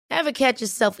Ever catch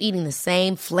yourself eating the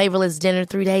same flavorless dinner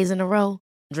 3 days in a row?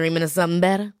 Dreaming of something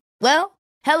better? Well,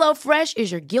 HelloFresh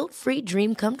is your guilt-free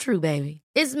dream come true, baby.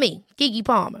 It's me, Keke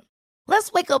Palmer.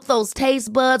 Let's wake up those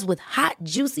taste buds with hot,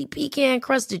 juicy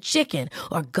pecan-crusted chicken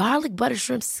or garlic butter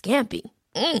shrimp scampi.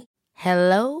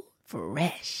 Hello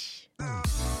Fresh.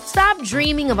 Stop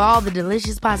dreaming of all the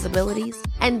delicious possibilities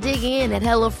and dig in at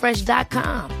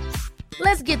HelloFresh.com.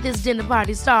 Let's get this dinner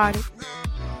party started.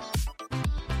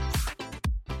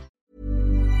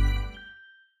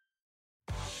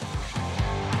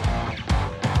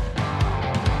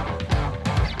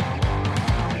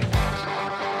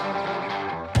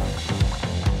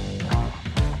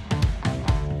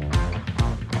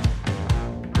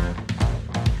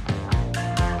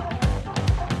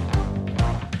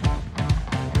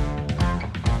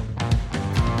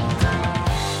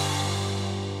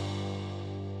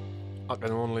 I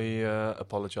can only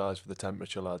apologise for the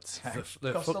temperature, lads.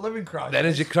 The cost of living crisis. The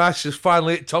energy crisis has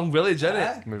finally hit Tongue Village, isn't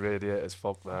it? My radiator's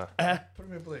fucked there. Put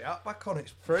my bloody hat back on,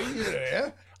 it's freezing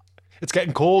here. It's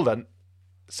getting cold then,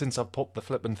 since I've put the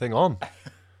flipping thing on.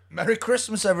 Merry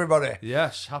Christmas, everybody.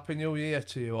 Yes, Happy New Year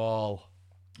to you all.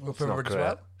 Hope not everybody's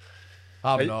great.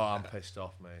 well. I'm pissed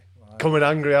off, mate. Coming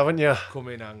angry, haven't you?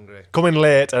 Coming angry. Coming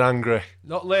late and angry.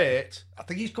 Not late. I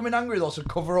think he's coming angry though, so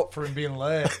cover up for him being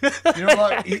late. You know,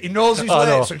 like he knows he's I late,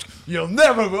 know. so you'll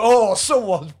never. Oh,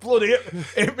 someone's bloody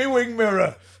hit me wing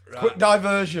mirror. Right. Quick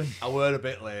diversion. I were a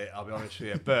bit late, I'll be honest with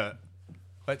you, but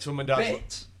went to mum and dad's.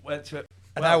 Bit? Went to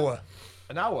An hour.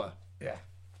 An hour? Yeah.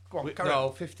 Go on, carry on.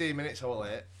 No, 15 minutes I was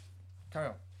late. Carry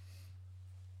on.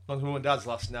 Went to mum and dad's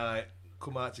last night.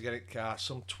 Come out to get in the car.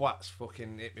 Some twats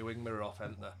fucking hit me wing mirror off,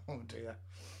 hadn't they? Oh dear.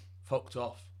 Fucked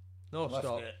off. No, Left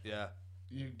stop. it. Yeah.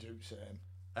 You do same.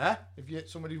 Eh? If you hit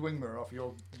somebody's wing mirror off,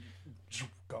 you're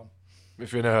gone.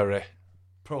 If you're in a hurry.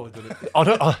 Probably done it.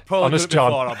 Honest Probably done it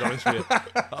John. before, I'll be honest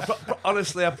with you.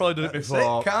 Honestly, I've probably done it That's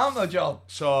before. it. Calm though, John.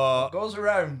 So Goes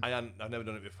around. I've never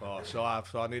done it before. So I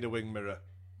need a wing mirror.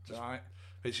 Right.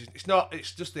 It's not.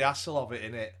 It's just the hassle of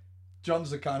it, innit?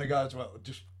 John's the kind of guy as well.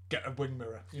 Just get a wing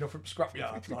mirror. You know, from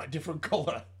scrapyard, like different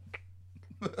colour.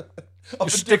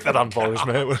 Stick that on for us,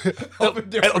 mate. Of a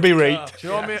different It'll be car. right. Do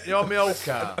you know my old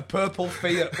car? A purple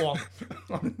Fiat one.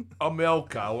 On my old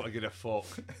car, I won't give a fuck.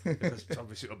 Because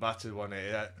obviously it's a battered one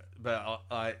here. But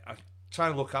I try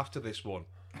and look after this one.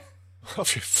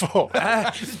 Off your foot.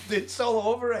 It's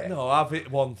all over it. No, I've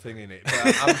hit one thing in it.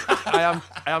 But I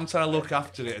am trying to look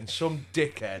after it, and some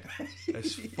dickhead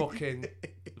has fucking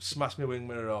smashed my wing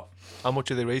mirror off. How much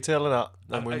are they retailing at,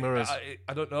 them wing mirrors?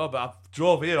 I don't know, but I've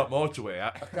drove here up motorway. I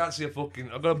can't see a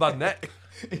fucking. I've got a bad neck.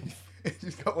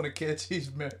 He's got one of Katie's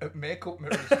makeup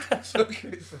mirrors. So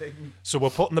thing. So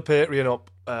we're putting the Patreon up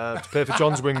to pay for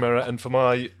John's wing mirror and for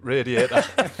my radiator.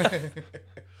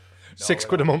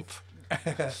 £6 a month.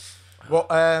 Well,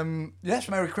 yes,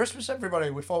 Merry Christmas,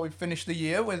 everybody. We thought we'd finish the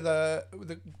year with a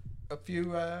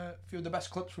few of the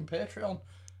best clips from Patreon.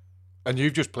 And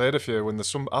you've just played a few, and there's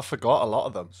some. I forgot a lot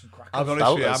of them. I'll be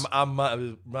honest with Belters. you, I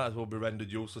might as well be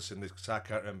rendered useless in this because I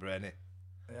can't remember any.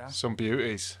 Yeah. Some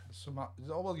beauties.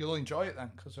 Well, you'll enjoy it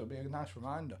then, because it'll be a nice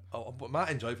reminder. Oh, but I might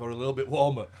enjoy it for a little bit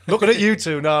warmer. Looking at you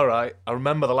two now, right? I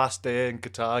remember the last day in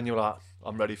Qatar, and you were like,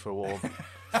 I'm ready for a warm.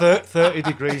 30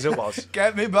 degrees it was.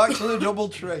 Get me back to the double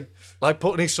tree. Like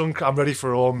putting his sun, I'm ready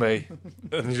for a warm, me.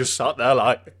 And you just sat there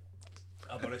like,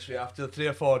 I'll be honest with you, after 3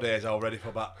 or 4 days, I was ready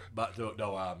for back to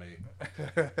no army.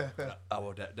 I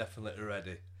was definitely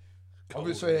ready.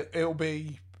 Obviously, it'll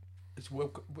be.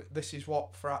 This is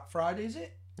what Friday is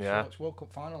it? Yeah. So it's World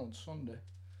Cup final on Sunday.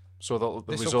 so the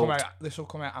This will result. come out. This will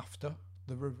come out after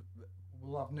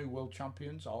we'll have new world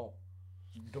champions or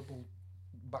double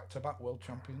back-to-back world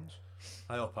champions.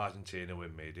 I hope Argentina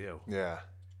win me, do you? Yeah.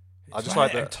 I It's just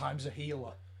like that. times a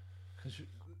healer, because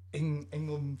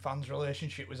England fans'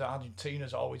 relationship with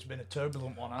Argentina's always been a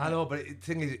turbulent one. I know, but the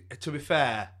thing is, to be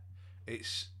fair,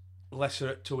 it's lesser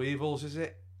at two evils, is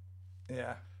it?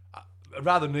 Yeah. I'd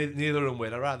rather neither of them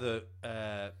win. I'd rather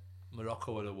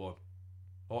Morocco would have won.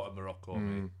 Or Morocco.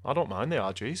 I don't mind the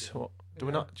RGs. What, do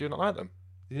you not like them?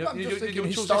 I'm just thinking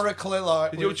historically,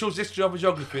 like... Did you choose history over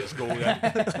geography at school,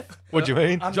 yeah? What do you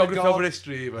mean? And Geography the over God,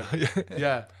 history, even.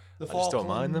 Yeah. the I just don't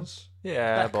mind them. Falklands,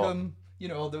 Yeah, Beckham, you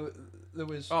know, there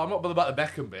was... Oh, I'm not bothered about the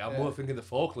Beckham bit. I'm Yeah. more thinking the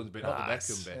Falklands bit, not the Nice.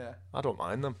 Beckham bit. Yeah. I don't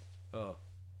mind them. Oh,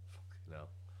 no.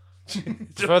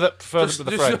 Prefer them to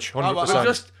the French,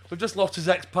 100%. We've just lost his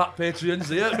expat Patreons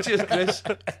here. Cheers, Chris.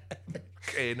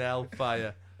 Okay, now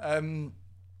fire.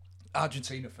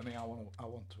 Argentina for me, I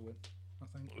want to win, I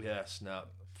think. Yes, no.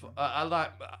 I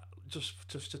like just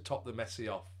to top the Messi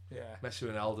off. Yeah.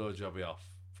 Messi Ronaldo jobby off.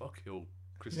 Fuck you, Yeah,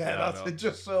 Cristiano. that's it,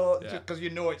 just so Yeah. because you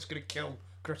know it's going to kill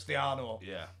Cristiano.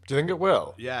 Yeah. Do you think it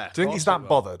will? Yeah. Do you think he's that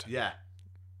bothered? Yeah.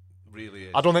 Really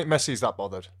is. I don't think Messi's that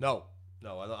bothered. No,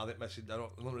 I think Messi. I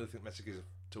don't really think Messi gives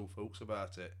two fucks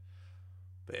about it.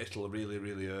 But it'll really,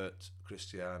 really hurt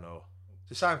Cristiano. Is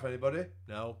he signed for anybody?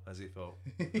 No, as he thought.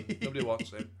 Nobody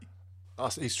wants him.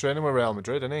 He's training with Real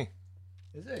Madrid, isn't he?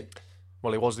 Is he?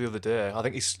 Well, he was the other day. I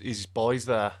think his boys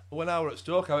there. When I were at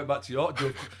Stoke, I went back to York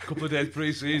a couple of days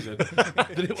pre-season.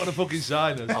 Didn't want to fucking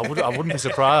sign us. I wouldn't be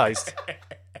surprised.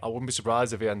 I wouldn't be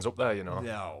surprised if he ends up there. You know.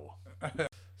 No.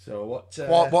 So what?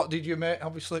 What did you make?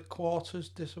 Obviously, quarters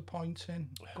disappointing.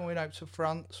 Going out to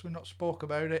France, we not spoke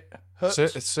about it. Hurts.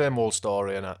 It's the same old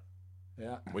story, innit?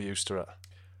 Yeah. We're used to it.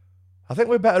 I think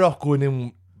we're better off going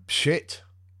in shit.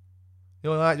 You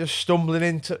know, like just stumbling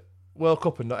into World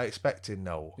Cup and not expecting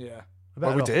no. Yeah.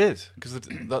 Well, we did because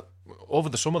that over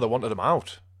the summer they wanted him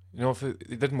out. You know, if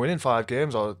he didn't win in 5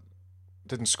 games or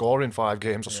didn't score in 5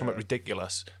 games or something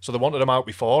ridiculous, so they wanted him out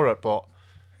before it. But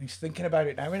he's thinking about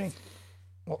it now, isn't he?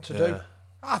 What to do?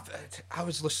 I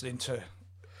was listening to.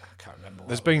 I can't remember.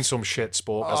 There's been some shit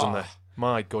sport, hasn't Oh. there?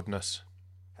 My goodness.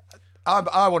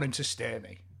 I want him to stay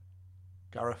me,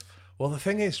 Gareth. Well, the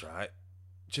thing is, right?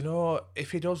 Do you know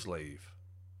if he does leave,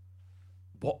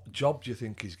 what job do you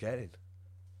think he's getting?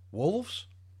 Wolves?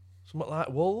 Something like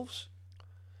Wolves?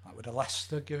 Like with a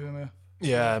Leicester, give him a.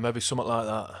 Yeah, maybe something like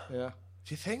that. Yeah.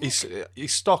 Do you think?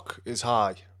 His stock is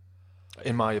high,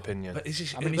 in my opinion. But is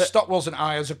he, I mean, his stock wasn't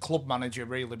high as a club manager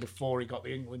really before he got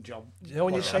the England job. you know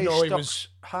when you Well, say I know his he stock's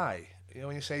high, you know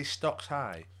when you say his stock's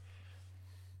high,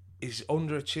 he's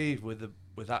underachieved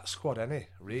with that squad, isn't he?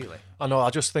 Really? I know. I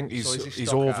just think So is his he's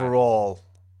stock high? overall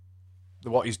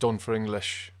what he's done for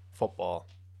English football.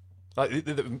 Like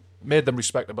they made them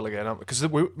respectable again. Because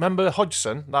remember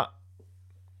Hodgson, that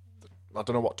I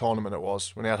don't know what tournament it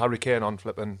was when he had Harry Kane on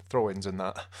flipping throw-ins and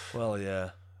that. Well,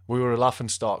 yeah. We were a laughing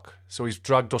stock, so he's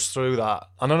dragged us through that.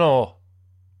 And I know,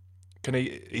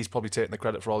 he's probably taking the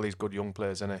credit for all these good young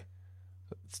players, isn't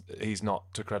he? He's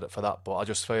not to credit for that, but I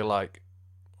just feel like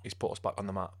he's put us back on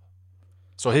the map.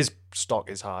 So his stock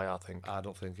is high, I think. I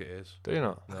don't think it is. Do you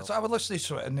know? No. So I was listening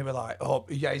to it, and they were like, "Oh,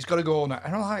 yeah, he's got to go now."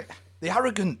 And I'm like, the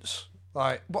arrogance.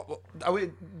 Like, what are we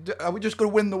just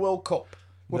going to win the World Cup?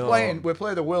 We're playing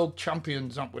the world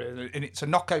champions, aren't we? And it's a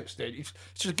knockout stage. It's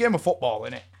just a game of football,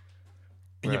 isn't it?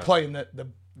 And you're playing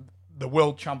the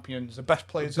world champions, the best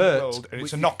players in the world, and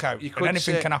it's a knockout, and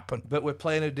anything can happen. But we're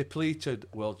playing a depleted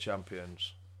world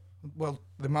champions. Well,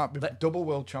 they might be double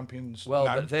world champions. Well,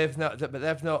 now. but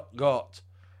they've not got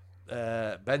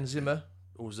Benzema,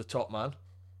 who was the top man.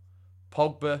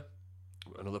 Pogba,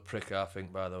 another prick, I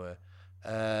think, by the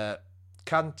way.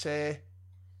 Kante.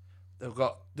 They've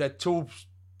got their 2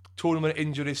 tournament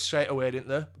injuries straight away, didn't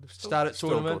they? Start at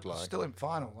tournament. good, like. Still in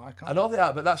final, like. I know they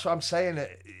are, but that's what I'm saying.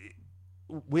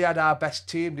 We had our best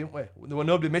team, didn't we? There were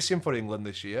nobody missing for England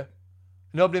this year.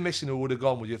 Nobody missing who would have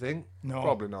gone, would you think? No,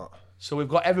 Probably not. So we've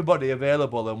got everybody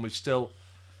available, and we've still.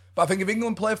 But I think if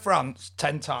England play France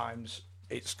 10 times,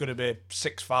 it's going to be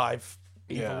 6-5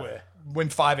 either Yeah. way. Win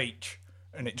 5 each,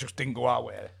 and it just didn't go our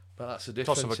way. But that's the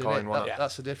difference. Toss of a innit? coin, wasn't it?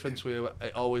 That's the difference.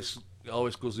 It always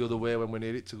goes the other way when we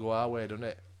need it to go our way, doesn't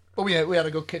it? But we had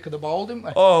a good kick of the ball, didn't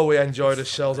we? Oh, we enjoyed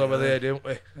ourselves over there, didn't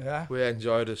we? Yeah. We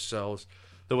enjoyed ourselves.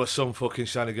 There were some fucking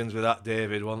shenanigans with that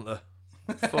David, wasn't there?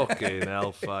 Fucking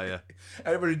hellfire.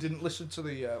 Everybody didn't listen to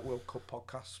the World Cup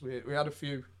podcast. We had a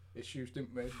few issues,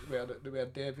 didn't we? We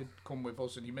had David come with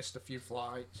us, and he missed a few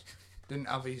flights. Didn't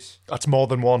have his. That's more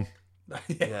than one.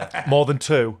 Yeah. More than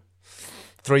 2.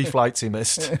 3 flights he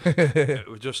missed. it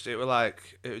was just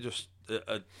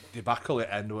a debacle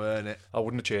at end, weren't it? I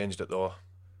wouldn't have changed it though.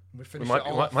 We It finished might, it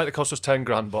off. might have cost us 10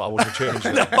 grand, but I wouldn't have changed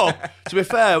it. No, to be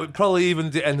fair, it probably even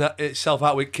didn't end that itself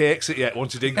out with cakes it yet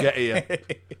once he did get here.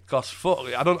 Because fuck,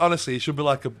 I don't honestly. He should be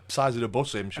like a size of the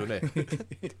bus, him, shouldn't he?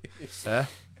 Yeah.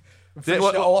 Finished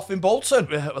it all off in Bolton.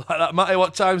 Like that, Matty,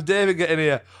 what time's David getting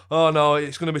here? Oh no,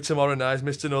 it's going to be tomorrow night. He's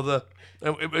missed another.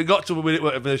 And we got to with it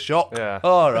with a shock. Yeah.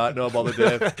 All right, no bother,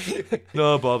 Dave.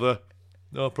 No bother.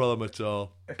 No problem at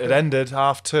all. It ended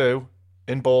 2:30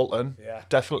 in Bolton. Yeah.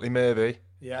 Definitely, maybe.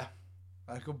 Yeah.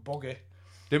 A good buggy.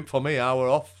 Didn't for me. I were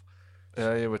off.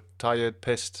 Yeah, you were tired,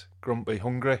 pissed, grumpy,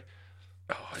 hungry.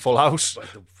 Full house.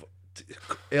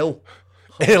 Ill.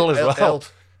 Ill as Ill, well. ill.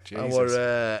 Jesus.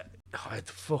 I had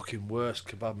the fucking worst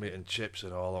kebab meat and chips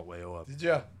and all that way over. Did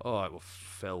you? Oh, it was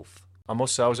filth. I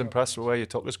must say I was impressed with where you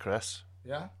took us, Chris.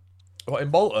 Yeah. What, in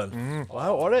Bolton?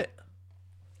 Wow, what it?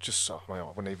 Just well,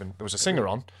 I wouldn't even. There was a singer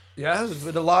on. Yeah,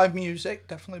 with the live music,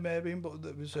 definitely maybe, but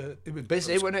it was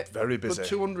busy, wasn't it? very busy. Put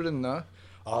 200 in there.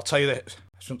 I'll tell you this.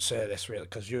 I shouldn't say this really,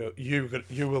 because you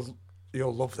will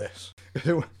you'll love this.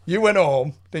 You went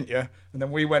home, didn't you? And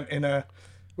then we went in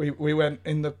we went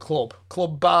in the club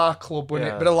bar, wasn't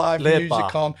it? Bit of live Laid music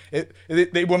bar. on.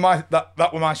 They were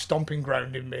that were my stomping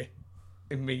ground in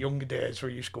my younger days, where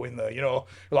you used to go in there, you know,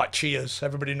 like Cheers,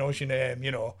 everybody knows your name,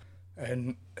 you know,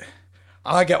 and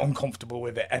I get uncomfortable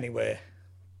with it anyway.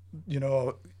 You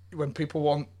know, when people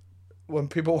want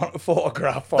a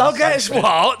photograph. Now guess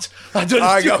what? I don't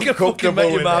I think got you can fucking comfortable make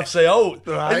your with mouth it. say out.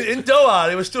 Right. In Doha,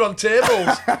 he was stood on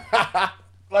tables.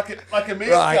 like a meerkat,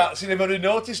 Right. so you never really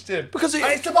noticed him. Because And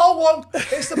it's the ball one.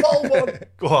 It's the ball one.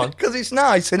 Go on. Because it's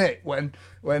nice, isn't it? When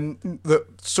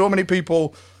so many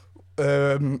people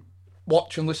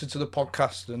watch and listen to the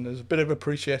podcast, and there's a bit of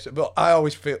appreciation. But I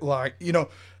always feel like, you know,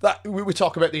 that we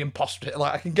talk about the imposter.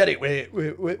 Like, I can get it with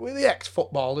the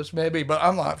ex-footballers maybe, but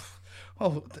I'm like,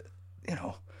 oh, you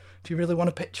know, do you really want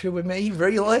a picture with me?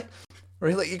 Really?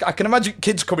 I can imagine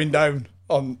kids coming down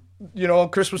on, you know, on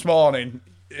Christmas morning,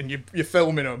 and you're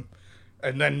filming them,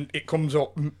 and then it comes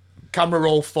up, camera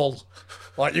roll full.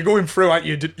 Like, you're going through, like,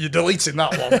 you're deleting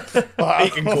that one.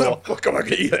 Like, can go. Fuck,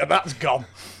 that's gone.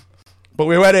 But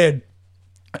we went in,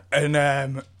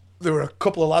 and there were a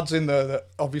couple of lads in there that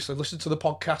obviously listened to the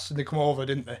podcast, and they come over,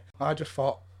 didn't they? I just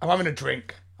thought, I'm having a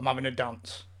drink, I'm having a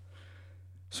dance.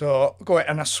 So go ahead,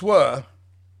 and I swear,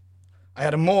 I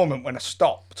had a moment when I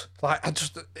stopped. Like,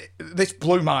 this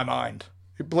blew my mind.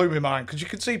 It blew my mind, because you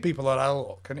could see people that I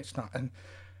look, and it's not. And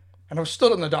I was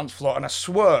stood on the dance floor, and I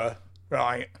swear,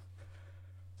 right,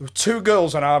 there were two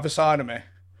girls on either side of me.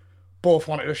 Both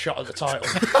wanted a shot at the title.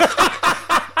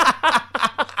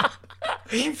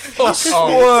 I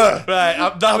swear. Right,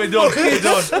 now we're done. We're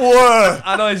done. Swear.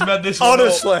 I know he's made this one up.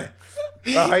 Honestly.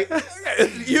 Right,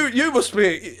 you must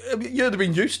be. You'd have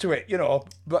been used to it, you know.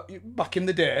 But back in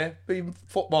the day, being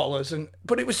footballers,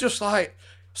 but it was just like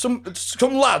some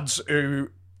lads who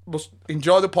must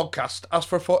enjoy the podcast, ask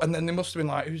for a photo, and then they must have been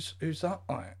like, "Who's that?"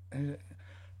 Like, and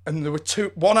there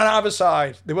were one on either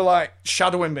side. They were like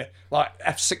shadowing me, like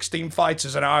F-16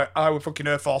 fighters, and I were fucking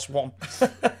Air Force One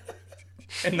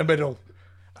in the middle.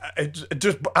 It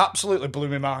just absolutely blew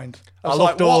my mind. I was like,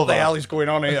 looked what over. the hell is going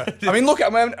on here? I mean, look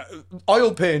at me,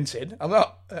 oil painted. I'm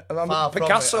Far from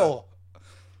Picasso.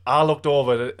 I looked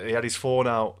over, he had his phone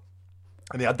out,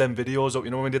 and he had them videos up.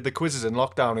 You know, when we did the quizzes in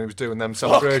lockdown, and he was doing them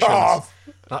celebrations. off.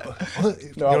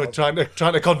 You know, trying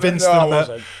to convince No, I them that.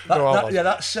 wasn't. No, I wasn't. Yeah,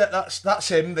 that's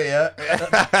him there.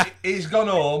 He's gone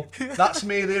home. That's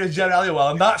me there, Jerry Halliwell,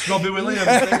 and that's Robbie Williams.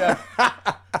 There.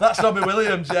 That's Robbie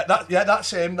Williams. Yeah,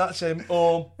 that's him. That's him.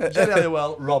 Jerry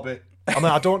Halliwell, Robbie. I mean,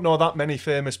 I don't know that many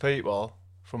famous people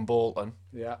from Bolton.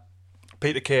 Yeah.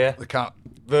 Peter Kay, The cat.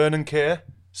 Vernon Kay,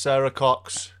 Sarah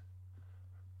Cox,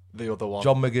 the other one.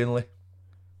 John McGinley.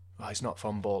 Oh, he's not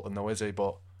from Bolton though, is he?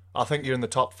 But I think you're in the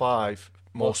top 5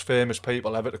 most famous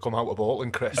people ever to come out of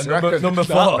Bolton, Chris. And Number That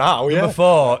 4. now, yeah. Number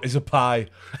 4 is a pie.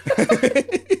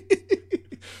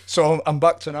 So I'm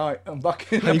back tonight. I'm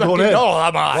back in. you going in? No,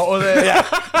 am I? What were they?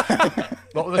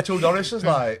 What were the two Norrises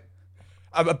like?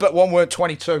 I bet one weren't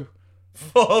 22.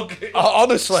 Fuck.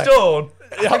 Honestly. Stone.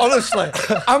 Yeah, honestly,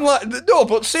 I'm like, no,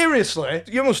 but seriously,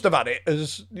 you must have had it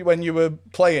as when you were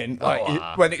playing,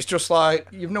 like when it's just like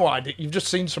you've no idea, you've just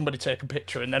seen somebody take a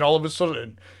picture, and then all of a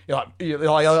sudden you're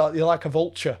like a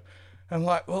vulture. I'm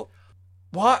like, well,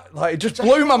 what? Like, it just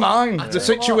blew my mind. The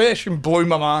situation blew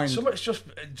my mind. So much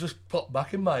just popped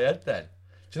back in my head then.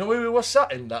 Do you know where we were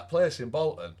sat in that place in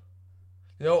Bolton?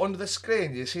 You know, under the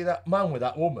screen, you see that man with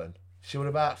that woman? She was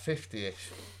about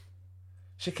 50-ish.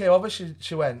 She came over,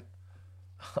 she went,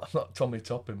 I'm not Tommy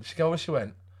Topping. She came over, she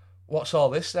went, what's all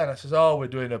this then? I says, oh, we're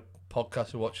doing a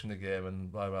podcast, we're watching the game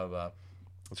and blah, blah, blah.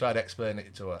 I tried to explain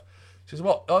it to her. She says,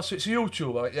 what? Oh, so it's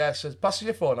YouTube? I went, yeah. She says, pass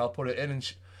your phone, I'll put it in. And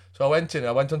so I went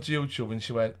onto YouTube and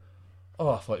she went, oh,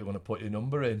 I thought you were going to put your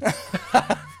number in.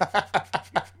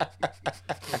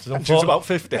 And she was about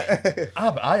 50. But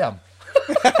I am.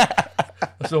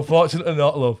 That's unfortunate or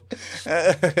not, love.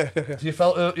 You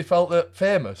felt that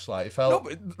famous, like you felt. No,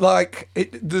 but, like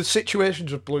the situation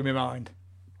just blew my mind.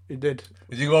 It did.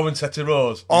 Did you go over and set a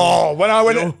rose? Oh, when I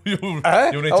went, You need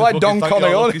I to like fucking Don thank your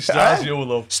Corleone. lucky stars, you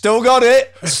love. Still got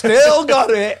it. Still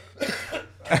got it.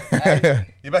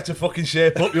 You better fucking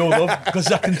shape up, you love,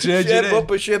 because I can change Ship it. up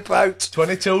or ship out.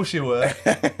 22 she were.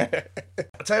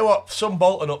 I tell you what, some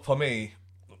Bolton up for me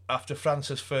after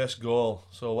France's first goal.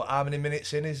 So how many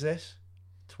minutes in is this?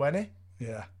 20?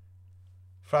 Yeah.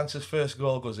 France's first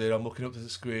goal goes in. I'm looking up to the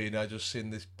screen. I just seen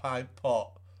this pint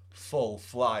pot full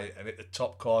fly and hit the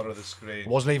top corner of the screen. It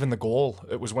wasn't even the goal.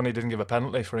 It was when he didn't give a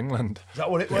penalty for England. Is that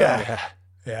what it was?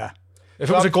 Yeah. If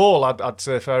it was a goal, I'd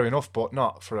say fair enough, but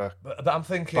not for a But I'm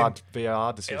thinking, bad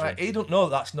VAR decision. like, he don't know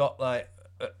that's not like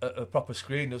a proper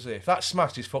screen, does he? If that's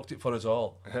smashed, he's fucked it for us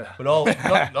all. Yeah. But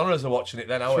none of us are watching it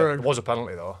then, are we? It was a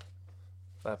penalty though.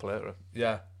 Fair play to him.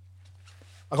 Yeah.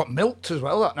 I got milked as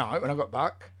well that night when I got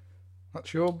back.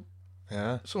 That's your...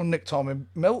 Yeah. Someone nicked all my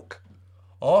milk.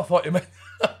 Oh, I thought you meant...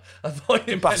 I thought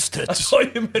you Bastards. I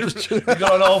thought you meant you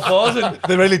got on all fours and...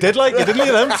 They really did like you, didn't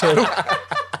you, them two?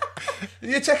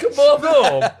 You take them both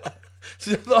home?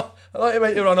 So I thought you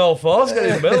meant you were on all fours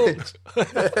getting milked.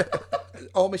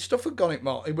 All my stuff had gone it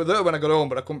morning. It was there when I got home,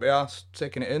 but I couldn't be arsed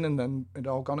taking it in, and then it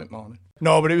all gone it morning.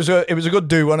 No, but it was a good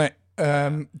do, wasn't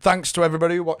it? Thanks to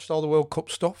everybody who watched all the World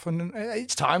Cup stuff, and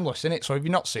it's timeless, isn't it? So if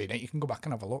you've not seen it, you can go back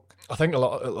and have a look. I think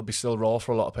it'll be still raw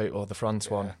for a lot of people, the France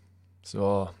one.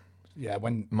 So yeah,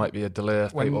 when might be a delay.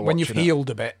 When you've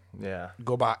healed a bit,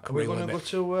 go back. Are we going to go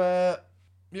to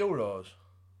Euros?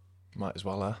 Might as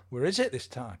well. Where is it this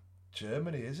time?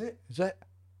 Germany, is it? Is it?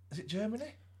 Is it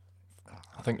Germany?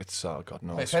 I think it's God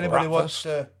knows. If anybody wants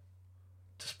to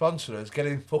sponsor us, get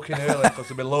in fucking early because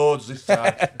there'll be loads this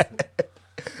time.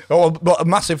 Oh, but a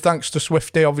massive thanks to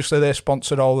Swifty. Obviously, they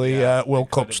sponsored all the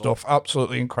World Cup stuff.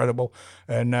 Absolutely incredible.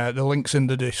 And the link's in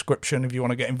the description if you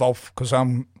want to get involved, because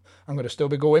I'm going to still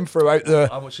be going throughout the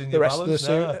rest of the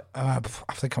series. I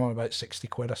think I'm on about 60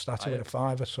 quid. I started with a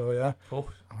 £5, so yeah. Oh.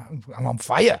 I'm on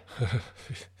fire.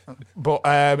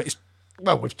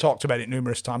 But we've talked about it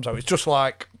numerous times. It's just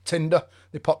like Tinder.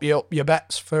 They pop you up your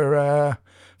bets for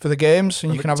the games,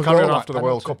 and you can have a go after the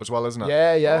World Cup as well, isn't it?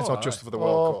 Yeah. It's not just for the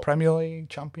World Cup. Premier League,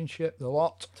 Championship, the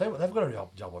lot. Tell you what, they've got a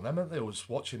job on them, haven't they? I was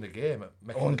watching the game.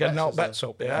 And getting out bets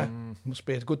up, yeah. Must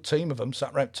be a good team of them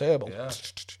sat round the table. Yeah.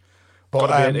 But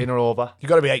got to be 18 or over. You've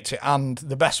got to be 80, and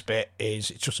the best bit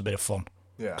is it's just a bit of fun.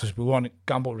 Yeah. Because we want to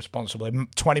gamble responsibly.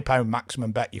 £20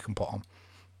 maximum bet you can put on.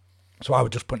 So I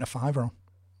would just put in a £5 on.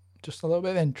 Just a little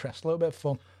bit of interest, a little bit of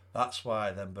fun. That's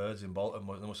why them birds in Bolton,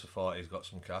 they must have thought he's got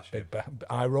some cash. Big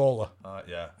eye roller.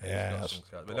 Yeah. Yeah. Some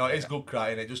cash. But no, it's good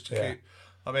crying it just to keep.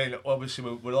 I mean, obviously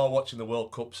we're all watching the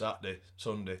World Cup Sunday,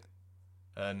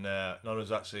 and none of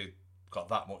us actually got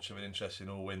that much of an interest in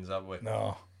who wins, have we?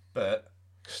 No. But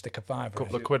stick a £5.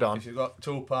 Couple of quid on. If you've got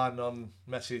 £2 on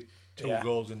Messi, 2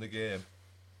 goals in the game,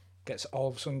 all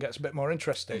of a sudden gets a bit more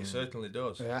interesting. It certainly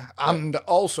does. Yeah, and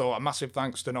also a massive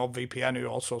thanks to NordVPN, who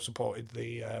also supported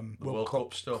the World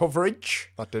Cup stuff. Coverage.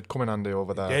 That did come in handy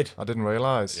over there. It did. I didn't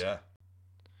realise. Yeah.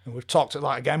 And we've talked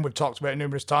about it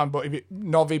numerous times, but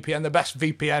NordVPN, the best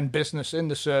VPN business in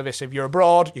the service. If you're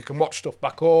abroad, you can watch stuff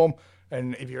back home.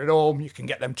 And if you're at home, you can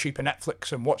get them cheaper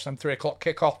Netflix and watch them 3 o'clock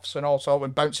kickoffs and also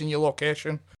and bouncing your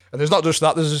location. And there's not just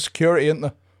that, there's a security, isn't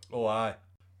there? Oh,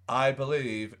 I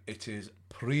believe it is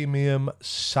premium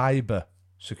cyber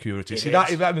security. See,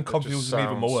 that even confuses me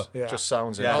even more. Yeah. Just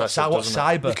sounds interesting. What's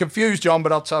cyber? You're confused, John,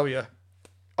 but I'll tell you.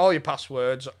 All your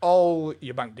passwords, all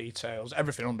your bank details,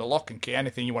 everything under lock and key,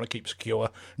 anything you want to keep secure,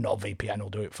 NordVPN will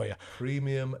do it for you.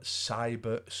 Premium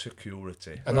cyber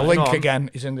security. And the link again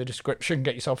is in the description.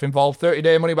 Get yourself involved.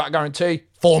 30-day money back guarantee.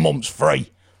 4 months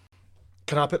free.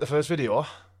 Can I pick the first video?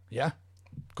 Yeah.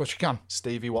 Of course you can.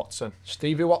 Stevie Watson.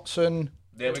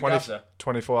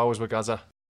 24 hours with Gaza.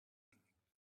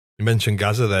 You mentioned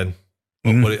Gaza then.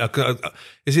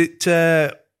 Is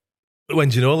it... When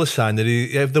Ginola signed, did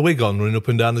he have the wig on running up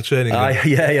and down the training ground?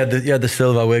 Yeah, he had the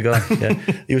silver wig on. Yeah.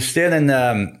 He was staying in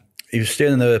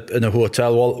a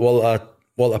hotel.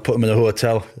 Walter put him in a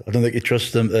hotel. I don't think he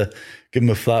trusted him to give him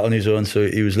a flat on his own, so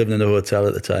he was living in a hotel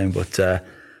at the time. But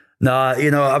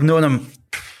I've known him.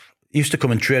 He used to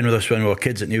come and train with us when we were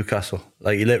kids at Newcastle.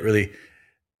 Like, he literally,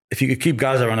 if you could keep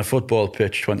Gaza on a football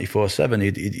pitch 24/7,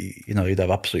 he'd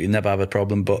have absolutely never have a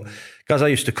problem. But Gaza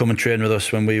used to come and train with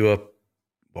us when we were,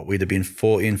 we'd have been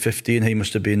 14, 15. He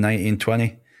must have been 19,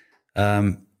 20.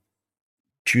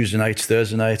 Tuesday nights,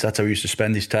 Thursday nights, that's how he used to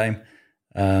spend his time.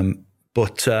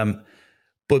 But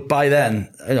by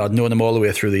then, I'd known him all the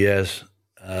way through the years,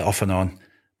 off and on.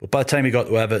 But by the time he got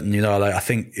to Everton, I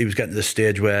think he was getting to the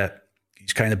stage where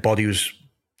his kind of body was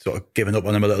sort of giving up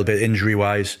on him a little bit,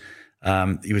 injury-wise.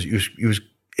 He was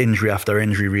injury after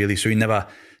injury, really. So he never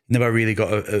really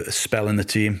got a spell in the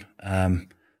team.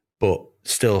 But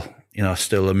still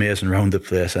amazing round the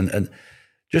place. And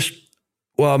just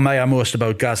what I admire most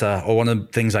about Gaza, or one of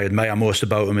the things I admire most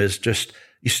about him, is just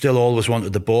he still always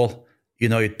wanted the ball.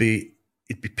 It'd be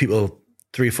people,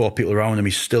 3 or 4 people around him.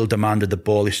 He still demanded the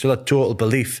ball. He still had total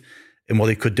belief in what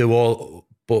he could do.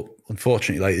 But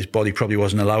unfortunately, his body probably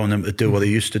wasn't allowing him to do what he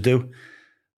used to do.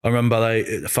 I remember at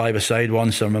the 5-a-side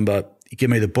once. I remember he gave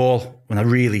me the ball when I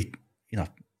really,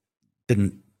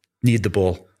 didn't need the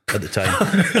ball at the time.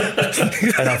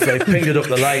 And I've pinged it up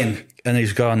the line, and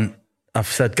he's gone, I've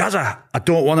said, Gaza, I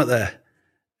don't want it there.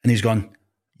 And he's gone,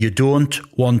 you don't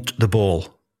want the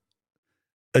ball.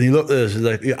 And he looked at us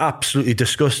like, you're absolutely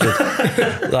disgusted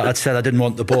that I'd said I didn't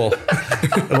want the ball.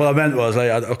 And what I meant was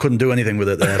I couldn't do anything with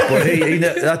it there. But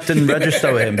that didn't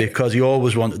register with him because he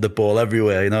always wanted the ball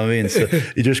everywhere, you know what I mean? So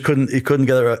he couldn't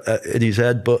get it in his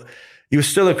head. But he was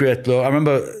still a great bloke. I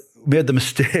remember we had the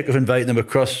mistake of inviting him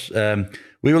across.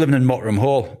 We were living in Mottram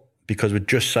Hall because we'd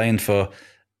just signed for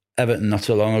Everton not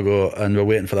so long ago and we're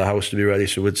waiting for the house to be ready.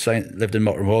 So lived in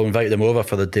Mottram Hall, invited him over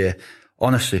for the day.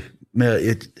 Honestly,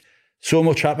 mate, so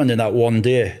much happened in that one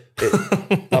day.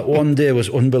 That one day was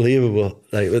unbelievable.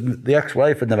 Like the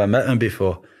ex-wife had never met him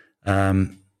before,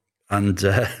 and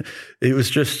it was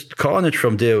just carnage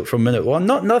from minute one.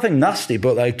 Nothing nasty,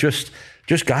 but like just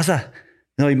Gaza.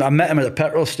 You know, I met him at a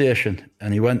petrol station,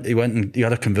 and he went and he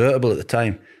had a convertible at the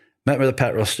time. Met him at the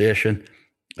petrol station.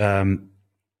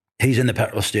 He's in the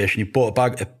petrol station. He bought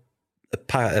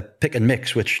a pick and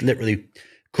mix, which literally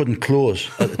couldn't close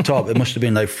at the top. It must have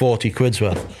been like 40 quid's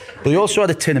worth. But he also had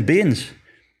a tin of beans.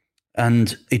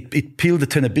 And he peeled the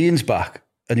tin of beans back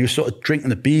and he was sort of drinking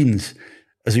the beans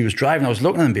as he was driving. I was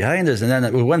looking at him behind us and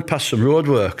then we went past some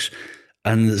roadworks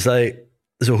and there's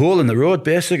a hole in the road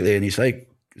basically. And he's like,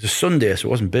 it was a Sunday, so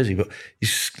it wasn't busy, but he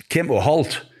came to a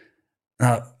halt. And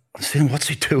I was saying, what's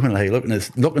he doing? Like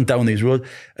looking down these roads.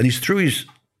 And he's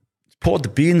poured the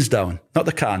beans down, not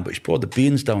the can, but he's poured the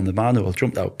beans down. The manual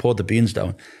jumped out, poured the beans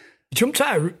down. Jumped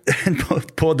out? And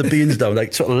poured the beans down,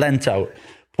 like sort of leant out,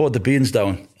 poured the beans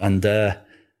down. And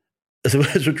as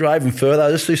we're driving further,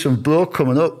 I just see some bloke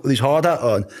coming up with his hard hat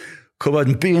on, covered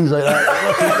in beans like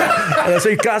that. And I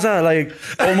see Gaza like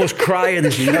almost crying.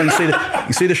 You know,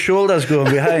 you see the shoulders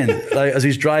going behind, like as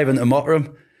he's driving to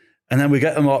Mottram. And then we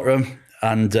get to Mottram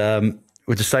and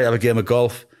we decide to have a game of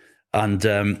golf. And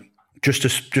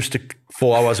just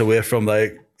 4 hours away from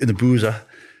like in the boozer.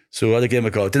 So we had a game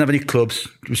of golf. Didn't have any clubs.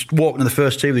 Was walking in the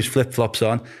first tee with his flip-flops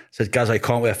on. Said, Gaz, I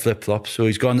can't wear flip-flops. So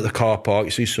he's gone to the car park.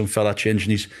 You see some fella changing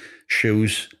his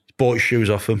shoes. He's bought his shoes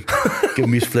off him. Give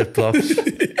him his flip-flops.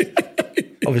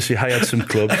 Obviously hired some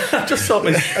clubs. I've just sold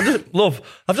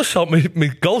my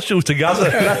golf shoes to Gaza.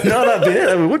 No, that'd be it.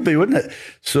 It would be, wouldn't it?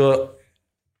 So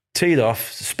teed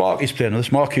off. Sparky's playing with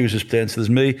us. Mark Hughes is playing. So there's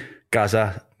me,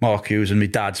 Gaza, Mark Hughes, and my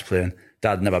dad's playing.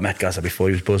 Dad never met Gaza before,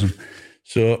 he was buzzing.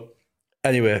 So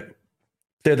anyway,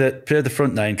 played the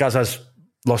front nine. Gaza's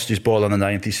lost his ball on the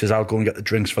ninth. He says, I'll go and get the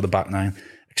drinks for the back nine.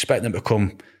 Expecting him to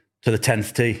come to the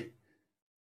 10th tee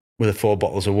with 4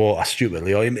 bottles of water,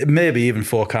 stupidly, or maybe even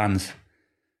 4 cans.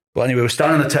 But anyway, we're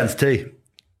standing on the 10th tee.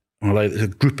 And we're like, there's a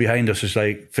group behind us is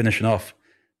like finishing off.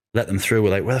 Let them through. We're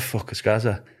like, where the fuck is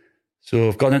Gaza? So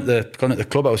I've gone into the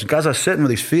clubhouse. Gaza's sitting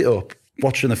with his feet up,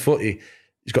 watching the footy.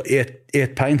 He's got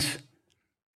eight pints.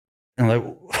 And I'm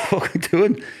like, what are we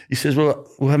doing? He says, well,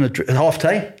 we're having a half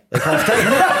time. Like half time,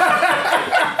 isn't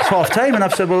it? It's half time. And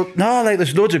I've said, well, no, like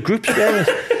there's loads of groups there.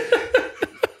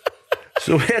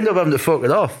 So we end up having to fuck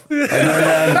it off. And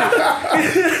then,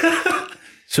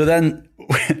 so then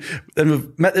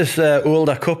we've met this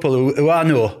older couple who I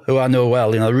know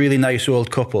well, you know, a really nice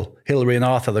old couple, Hilary and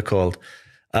Arthur they're called.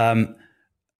 And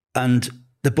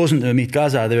they're buzzing to meet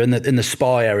Gaza. They're in the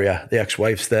spa area. The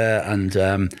ex-wife's there, and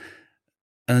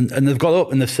they've got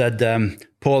up and they've said,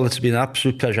 Paul, it's been an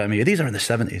absolute pleasure to meet you. These are in the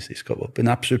 70s. He's got up, been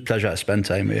an absolute pleasure to spend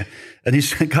time with you. And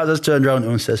Gaza's turned around to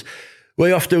him and says, "Where are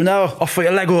you off to now? Off for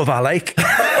your leg over, like."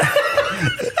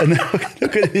 And they're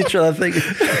looking at each other thinking,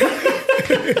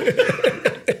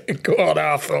 go on,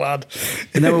 Arthur, lad.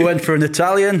 And then we went for an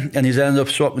Italian, and he's ended up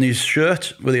swapping his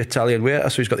shirt with the Italian waiter.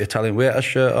 So he's got the Italian waiter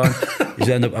shirt on. He's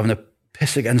ended up having a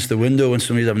piss against the window when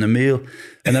somebody's having a meal.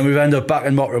 And then we've ended up back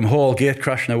in Mottram Hall, gate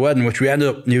crashing a wedding, which we ended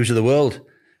up news of the world.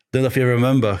 Don't know if you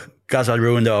remember. Gaz had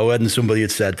ruined our wedding, somebody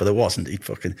had said, but it wasn't.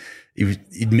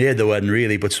 He'd made the wedding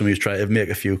really, but somebody was trying to make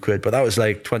a few quid. But that was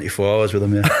like 24 hours with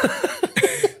him, yeah.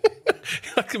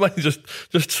 I can imagine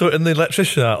just sorting the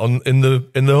electrician out in the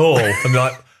hall and be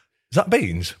like, is that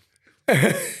beans?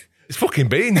 It's fucking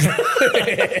beans. Would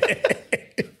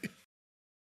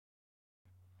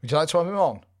you like to have him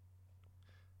on?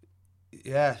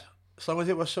 Yeah, as long as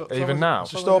it was now?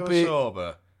 Just hope he-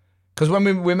 sober. Because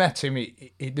when we met him,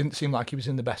 he didn't seem like he was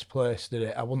in the best place, did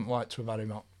it? I wouldn't like to have had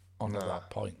him on at that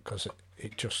point because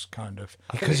it just kind of...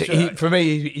 Because for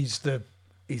me, he's the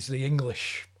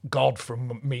English god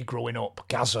from me growing up.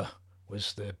 Gaza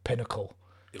was the pinnacle.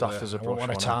 Daft as a I wouldn't brush,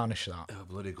 want to wasn't tarnish that. They were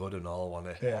bloody good and all,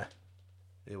 wasn't it? Yeah.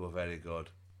 They were very good.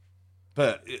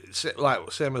 But it's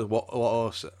like same as what I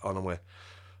was on the way.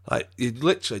 Like you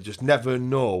literally just never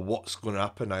know what's going to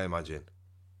happen. I imagine.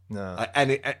 No. Like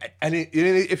any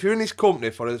if you're in his company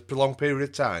for a prolonged period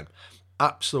of time,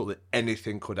 absolutely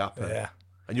anything could happen. Yeah.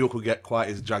 And you could get quite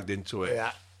as dragged into it.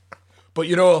 Yeah. But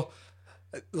you know,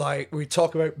 like we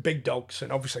talk about big dogs,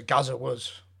 and obviously Gaza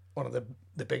was one of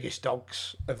the biggest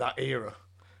dogs of that era.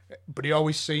 But he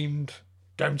always seemed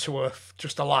down to earth,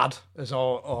 just a lad, as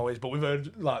always. But we've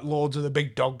heard like loads of the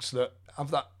big dogs that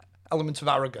have that element of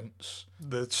arrogance.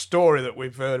 The story that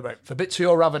we've heard about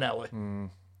Fabrizio Ravanelli,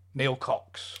 Neil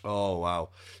Cox. Oh, wow.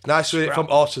 Nice to hear it from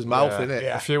horse's mouth, Yeah. innit?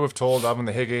 Yeah. A few have told, haven't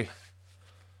they?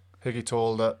 Higgy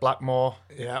told it. Blackmore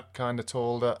Yeah. kind of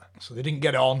told it. So they didn't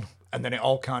get on, and then it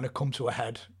all kind of come to a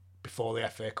head before the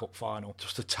FA Cup final.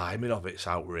 Just the timing of it's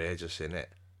outrageous, innit?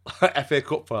 FA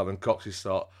Cup final and Cox's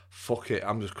thought, fuck it,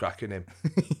 I'm just cracking him.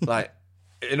 Like,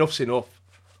 enough's enough.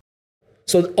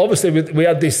 So obviously we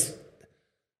had this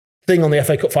thing on the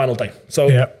FA Cup final day. So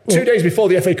 2 days before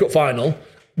the FA Cup final,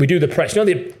 we do the press. You know,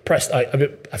 the press,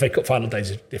 FA Cup final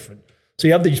days are different. So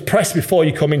you have these press before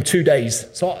you come in 2 days.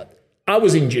 So I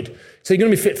was injured. So you're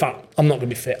going to be fit, fat? I'm not going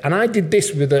to be fit. And I did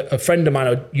this with a friend of mine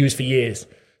I'd used for years.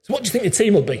 So what do you think the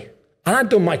team will be? And I'd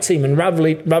done my team and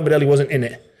Ravanelli wasn't in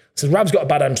it. So Rav's got a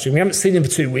bad hamstring. We haven't seen him for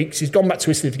 2 weeks. He's gone back to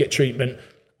Italy to get treatment.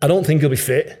 I don't think he'll be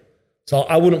fit. So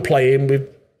I wouldn't play him. We've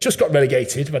just got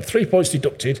relegated. We've had 3 points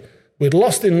deducted. We'd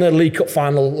lost in the League Cup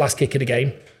final last kick of the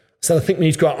game. So I think we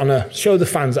need to go out on a show the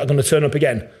fans that are going to turn up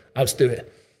again. Let's do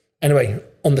it. Anyway,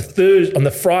 on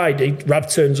the Friday, Rav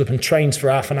turns up and trains for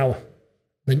half an hour.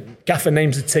 The gaffer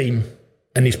names the team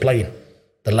and he's playing.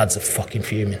 The lads are fucking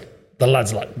fuming. The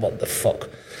lads are like, what the fuck?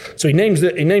 So he names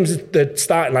the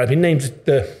starting lineup. He names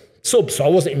the sub. So I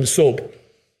wasn't even sub.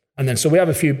 And then so we have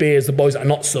a few beers, the boys that are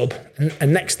not sub.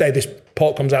 And next day this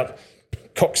report comes out.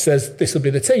 Cox says this will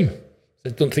be the team. I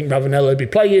don't think Ravanelli will be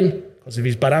playing because of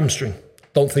his bad hamstring.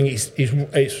 Don't think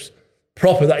it's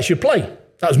proper that he should play.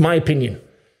 That was my opinion.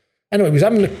 Anyway, we was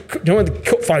having the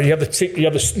cup final. You have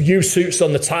the U suits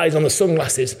on, the ties on, the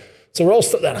sunglasses. So we're all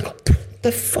stuck there. And I go,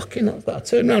 the fucking hell is that? I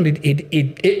turned around, he'd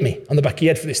hit me on the back of the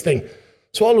head for this thing.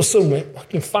 So all of a sudden we're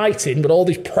fucking fighting with all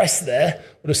these press there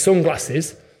with the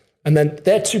sunglasses. And then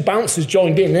their 2 bouncers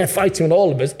joined in. They're fighting with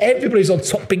all of us. Everybody's on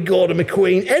top. Big Gordon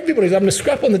McQueen. Everybody's having a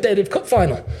scrap on the day of the cup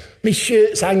final. Me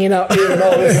shirt's hanging out here and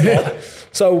all this stuff.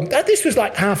 So this was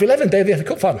like 11:30, day of the FA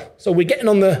Cup final. So we're getting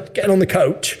on the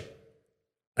coach,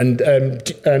 and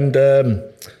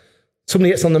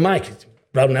somebody gets on the mic.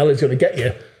 Ravanelli's going to get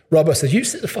you. Robbo says, "You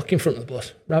sit the fucking front of the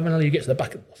bus. Ravanelli, you get to the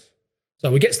back of the bus."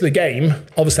 So we get to the game.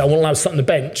 Obviously, I wasn't allowed to sit on the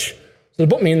bench, so they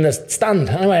put me in the stand.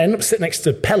 Anyway, I end up sitting next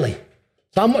to Pelly.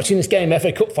 So I'm watching this game,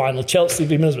 FA Cup final, Chelsea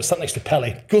v Middlesbrough, sat next to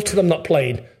Pelly. Gutted I'm not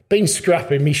playing. Been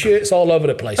scrapping, me shirt's all over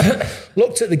the place.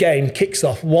 Looked at the game, kicks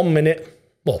off, 1 minute,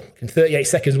 well, in 38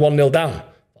 seconds, 1-0 down.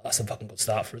 Well, that's a fucking good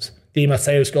start for us. Di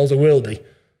Matteo scores a worldie.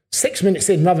 6 minutes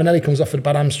in, Ravanelli comes off with a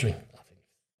bad hamstring. I think,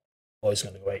 boy's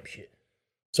going to go ape shit.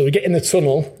 So we get in the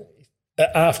tunnel,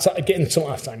 at half-time,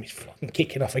 he's fucking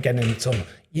kicking off again in the tunnel.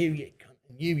 You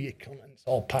cunt, and it's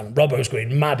all pan. Robbo's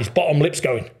going mad, his bottom lip's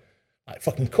going. Like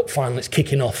fucking cup final, it's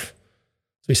kicking off.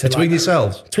 So he said, Between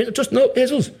yourselves?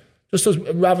 Here's us. Just as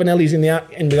Ravanelli's in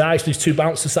the ice, there's 2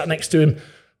 bouncers sat next to him.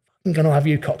 I'm going to have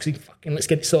you, Coxie. Fucking let's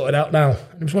get it sorted out now.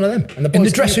 And it was one of them. And the in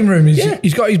the dressing room,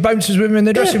 he's got his bouncers with him in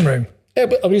the dressing room. Yeah,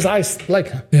 but his eyes,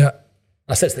 like... Yeah.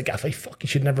 I said to the gaffer, fuck, you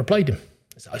should never have played him.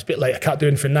 It's a bit late, I can't do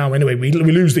anything now. Anyway, we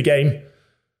lose the game.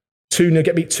 2-0,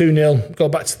 get beat 2-0, go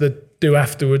back to the do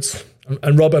afterwards.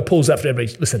 And Robbo pulls after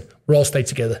everybody. Listen, we'll all stay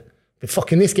together. If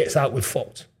fucking this gets out, we're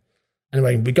fucked.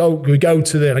 Anyway, we go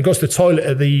to and I go to the toilet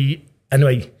at the...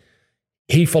 Anyway,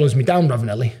 he follows me down,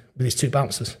 Ravanelli, with his 2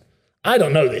 bouncers. I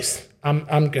don't know this. I'm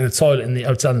going to the toilet in the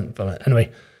hotel.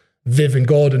 Anyway, Viv and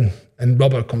Gordon and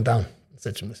Robbo come down. I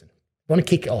said to him, listen, I want to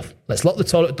kick it off. Let's lock the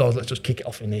toilet doors. Let's just kick it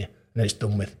off in here. And then it's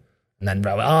done with. And then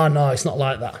Robbo, no, it's not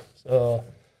like that. So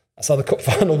that's how the cup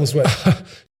final was went.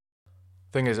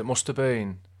 Thing is, it must have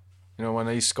been, when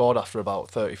he scored after about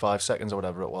 35 seconds or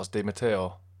whatever it was, Di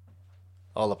Matteo,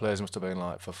 all the players must have been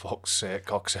like, for fuck's sake,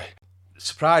 Coxie.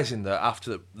 Surprising that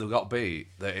after they got beat,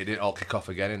 that it didn't all kick off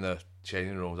again in the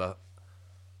changing rooms. I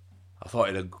thought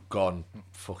it'd have gone,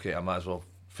 fuck it, I might as well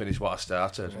finish what I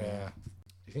started. Yeah.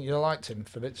 Do you think you liked him,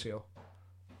 Fabrizio?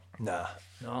 Nah.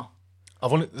 No.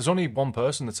 There's only one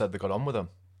person that said they got on with him.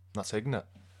 That's Ignat.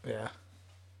 Yeah.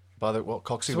 By what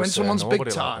Coxie So was when saying, someone's big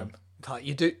nobody liked time, him.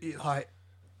 like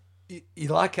you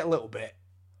like it a little bit.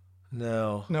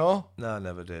 No, I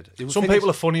never did. Some people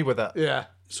are funny with it. Yeah.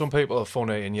 Some people are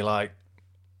funny, and you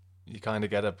kind of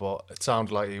get it. But it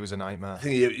sounded like he was a nightmare. I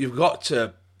think you've got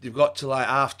to like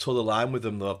half toe the line with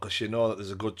them though, because you know that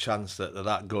there's a good chance that they're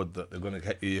that good that they're going to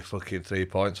get you your fucking 3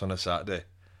 points on a Saturday.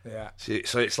 Yeah.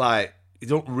 So it's like you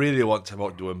don't really want to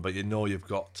outdo them, but you know you've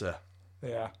got to.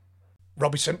 Yeah.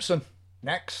 Robbie Simpson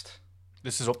next.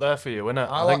 This is up there for you, isn't it?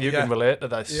 I like- think you yeah. can relate to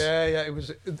this. Yeah, it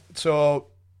was. So,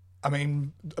 I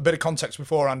mean, a bit of context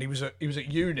beforehand. He was at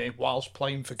uni whilst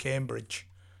playing for Cambridge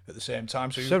at the same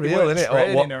time. So he Surreal, wasn't innit?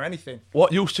 training or anything.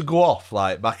 What used to go off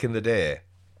like back in the day?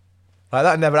 Like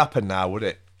that never happened now, would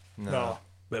it? No.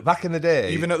 But back in the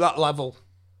day, Even at that level,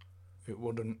 it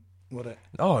wouldn't, would it?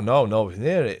 no,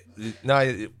 near it. No,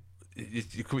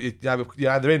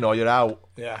 you're either in or you're out.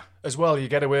 Yeah. As well, you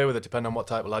get away with it depending on what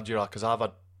type of lad you are. Because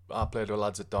I played with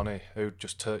lads at Donny who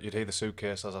just you'd hear the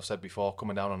suitcase, as I've said before,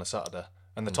 coming down on a Saturday,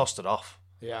 and they tossed it off.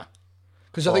 Yeah.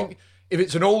 Because I think if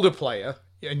it's an older player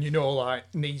and you know,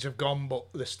 like, knees have gone, but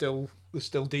they're still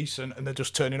decent and they're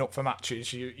just turning up for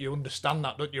matches, you understand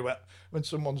that, don't you? When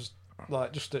someone's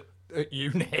like just at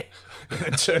uni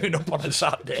and turning up on a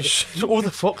Saturday, What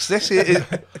the fuck's this?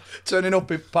 turning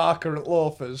up in Parker and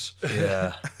loafers,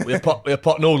 Yeah, we a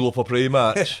pot noodle for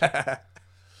pre-match. but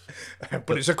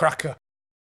it's a cracker.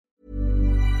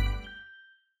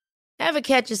 Ever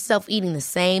catch yourself eating the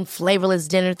same flavorless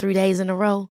dinner 3 days in a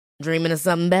row? Dreaming of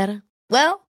something better?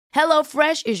 Well,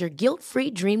 HelloFresh is your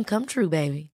guilt-free dream come true,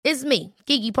 baby. It's me,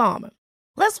 Keke Palmer.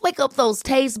 Let's wake up those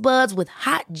taste buds with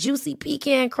hot, juicy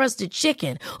pecan-crusted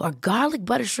chicken or garlic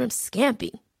butter shrimp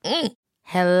scampi.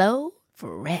 Hello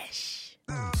Fresh.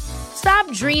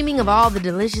 Stop dreaming of all the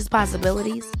delicious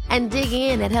possibilities and dig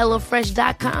in at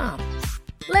HelloFresh.com.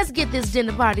 Let's get this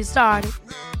dinner party started.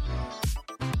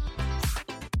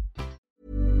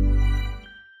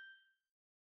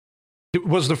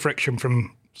 Was the friction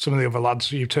from some of the other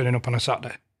lads you turning up on a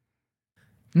Saturday?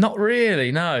 Not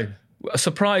really, no.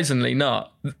 Surprisingly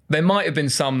not. There might have been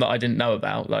some that I didn't know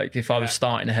about, like if I was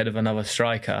starting ahead of another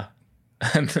striker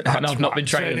and I've not been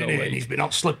training all week. He's been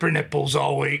on slippery nipples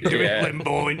all week doing Yeah.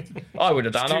 limboing. I would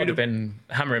have done. I would have been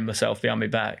hammering myself behind my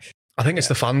back. I think it's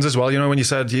the fans as well. You know, when you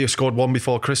said you scored one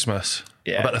before Christmas,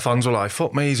 Yeah. I bet the fans were like,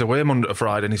 "Fuck me, he's away Monday to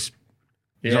Friday, and he's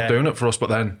not doing it for us." But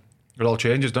then it all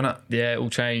changes, doesn't it? Yeah, it all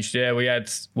changed. Yeah, we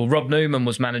had Rob Newman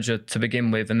was manager to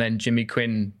begin with, and then Jimmy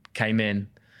Quinn came in.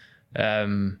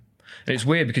 And it's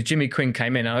weird because Jimmy Quinn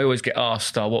came in, and I always get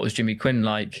asked, "What was Jimmy Quinn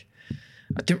like?"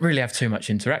 I didn't really have too much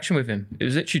interaction with him. It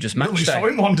was literally just match You day. saw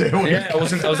him one day, Yeah, I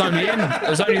was only in. I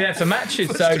was only there for matches.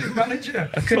 So manager.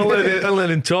 I'll let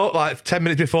him talk like 10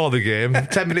 minutes before the game,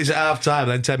 10 minutes at half time,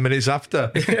 then 10 minutes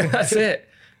after. that's it.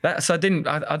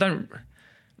 I don't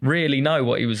really know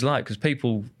what he was like because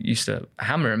people used to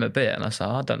hammer him a bit, and I said,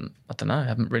 I don't know. I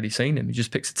haven't really seen him. He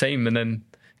just picks a team and then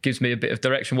gives me a bit of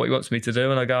direction what he wants me to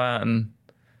do, and I go out and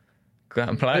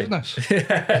play. Business.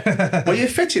 Were you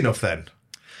fit enough then?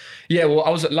 Yeah, well, I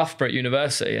was at Loughborough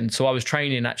University, and so I was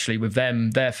training actually with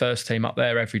them, their first team up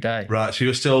there every day. Right, so you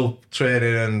were still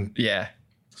training and Yeah.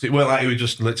 so it weren't like you were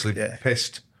just literally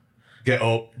pissed, get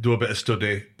up, do a bit of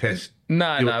study, pissed.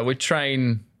 No, we'd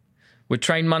train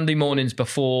Monday mornings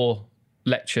before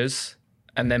lectures,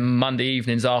 and then Monday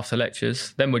evenings after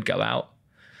lectures. Then we'd go out,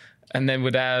 and then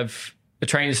we'd have a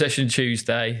training session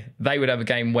Tuesday. They would have a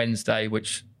game Wednesday,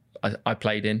 which I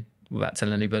played in without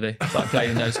telling anybody. But I played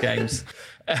in those games.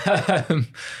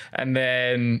 And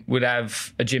then we'd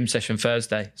have a gym session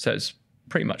Thursday. So it's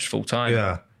pretty much full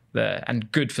time there.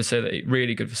 And good facility,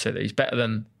 really good facilities. Better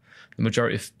than the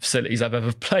majority of facilities I've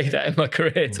ever played at in my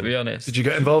career, to be honest. Did you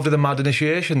get involved with the mad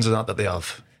initiations and that they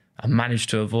have? I managed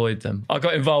to avoid them. I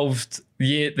got involved the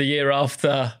year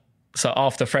after, so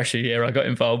after freshie year, I got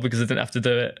involved because I didn't have to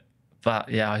do it. But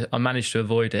yeah, I managed to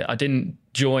avoid it. I didn't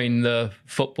join the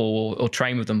football or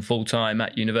train with them full time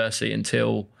at university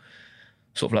until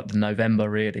sort of like the November,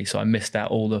 really. So I missed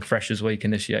out all the Freshers' Week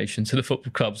initiation to the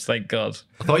football clubs, thank God.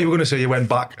 I thought you were going to say you went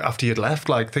back after you'd left,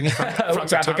 like thinking. Have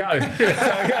a go.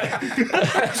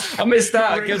 I missed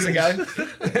out years ago.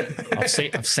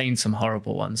 I've seen some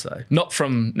horrible ones though. Not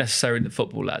from necessarily the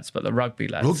football lads, but the rugby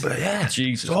lads. Rugby, yeah.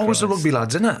 Jesus It's always the Christ. rugby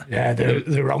lads, isn't it? Yeah,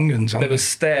 they're wrong uns. There were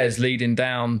stairs leading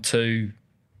down to,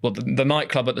 well, the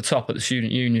nightclub at the top at the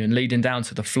Student Union, leading down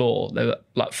to the floor. They were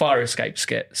like fire escape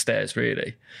stairs,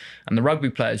 really. And the rugby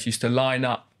players used to line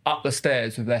up the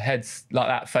stairs with their heads like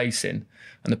that facing.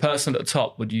 And the person at the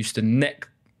top would used to neck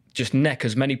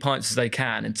as many pints as they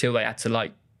can until they had to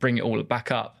like bring it all back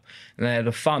up. And they had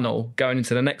a funnel going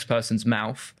into the next person's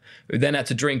mouth, who then had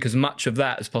to drink as much of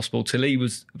that as possible till he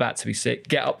was about to be sick,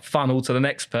 get up, funnel to the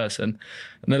next person.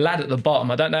 And the lad at the bottom,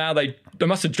 I don't know how they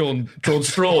must have drawn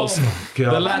straws.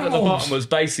 The lad at the bottom was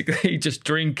basically just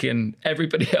drinking.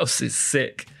 Everybody else is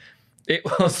sick. It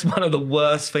was one of the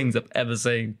worst things I've ever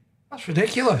seen. That's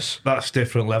ridiculous. That's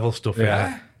different level stuff,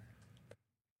 yeah.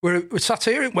 We're sat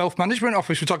here in Wealth Management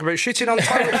Office. We're talking about shitting on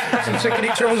toilets and taking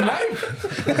each other's name.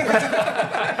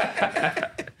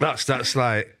 That's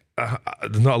like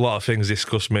not a lot of things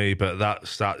disgust me, but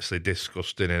that's actually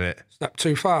disgusting, innit? Step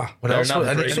too far. What else?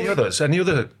 another Any three. others? Any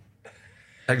other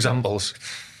examples?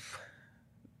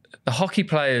 The hockey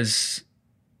players.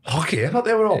 Hockey, I thought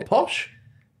they were all posh.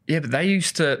 Yeah, but they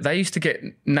used to get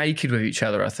naked with each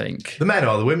other, I think. The men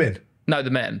or the women? No,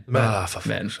 the men. For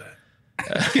Men.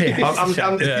 fuck's sake.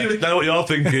 I know what you're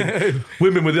thinking.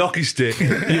 Women with the hockey stick,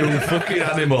 you fucking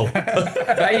animal.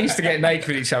 They used to get naked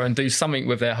with each other and do something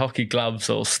with their hockey gloves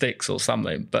or sticks or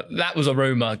something. But that was a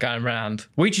rumour going around.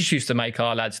 We just used to make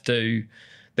our lads do.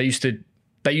 They used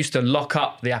to lock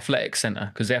up the athletics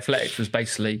centre because the athletics was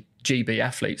basically GB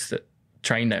athletes that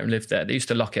trained there and lived there. They used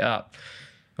to lock it up,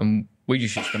 and we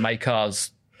just used to make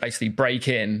ours basically break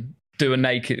in. Do a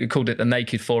naked, we called it the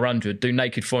naked 400, do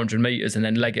naked 400 metres and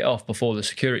then leg it off before the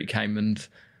security came and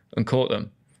caught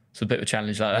them. It's a bit of a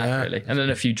challenge like that, really. And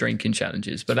then a few drinking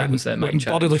challenges, but that was their main When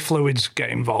challenge. bodily fluids get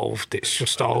involved, it's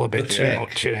just all a bit too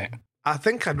much, isn't it? I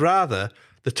think I'd rather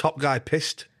the top guy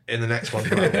pissed in the next one.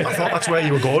 I thought that's where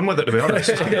you were going with it, to be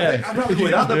honest. I'm not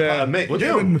doing that, Mick. Would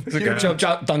you? It's a good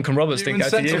job Duncan Roberts didn't go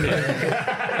to uni.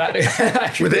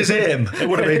 With his aim, it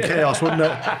would have been chaos, wouldn't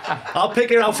it? I'll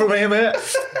pick it out from here, mate.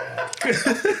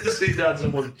 See dad's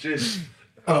and munches.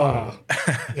 Oh,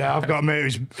 yeah, I've got a mate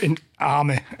who's in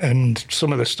army, and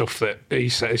some of the stuff that he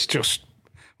says just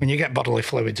when you get bodily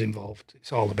fluids involved,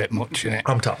 it's all a bit much, isn't it?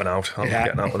 I'm tapping out. I'm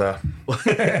getting out of there.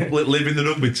 Living the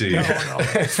rugby team.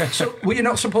 So, were you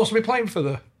not supposed to be playing for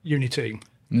the uni team?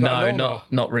 No,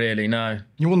 not really, no.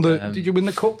 You won the? Did you win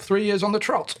the cup 3 years on the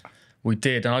trot? We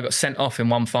did, and I got sent off in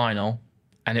one final,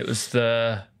 and it was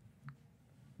the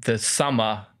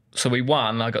summer. So we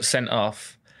won, I got sent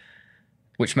off,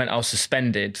 which meant I was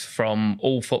suspended from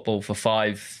all football for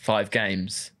five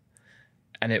games.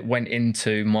 And it went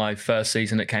into my first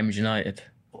season at Cambridge United.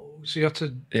 Oh, so you had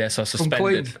to. Yeah, so I was Come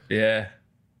suspended. clean? Yeah.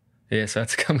 Yeah, so I had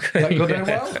to come clean. That go down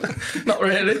well? Not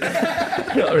really.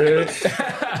 Not really.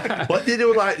 What did you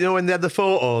do, like, when they had the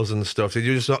photos and stuff? Did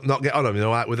you just not get on them,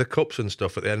 like with the cups and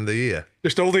stuff at the end of the year?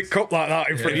 Just hold it cup like that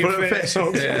in front of your face.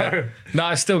 Yeah. No,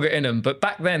 I still get in them. But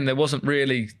back then, there wasn't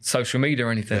really social media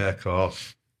or anything. Yeah, of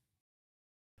course.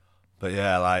 But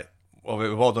yeah, like, well,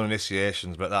 we've all done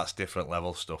initiations, but that's different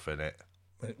level stuff, innit?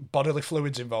 Bodily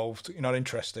fluids involved. You're not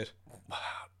interested.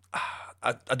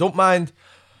 I don't mind.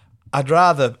 I'd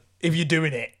rather. If you're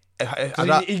doing it.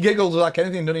 He giggles like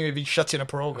anything, doesn't he, if he's shutting a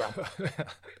programme.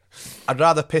 I'd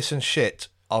rather piss and shit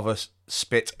over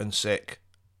spit and sick.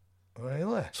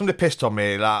 Really? Somebody pissed on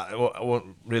me, like, I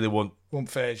won't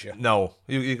phase you. No,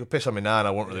 you could piss on me now, and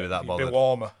I won't really be that bothered. A bit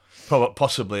warmer.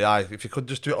 Possibly, if you could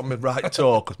just do it on my right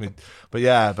toe,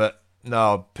 but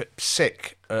no,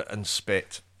 sick and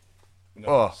spit.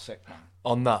 No, sick, man.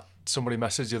 On that, somebody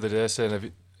messaged the other day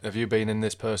saying, have you been in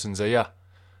this person's ear?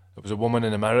 It was a woman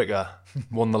in America,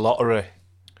 won the lottery,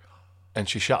 and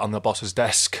she shat on the boss's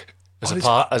desk as a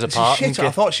parting gift. I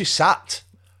thought she sat.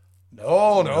 No.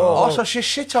 Oh, so she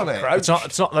shit on it. It's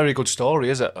not a very good story,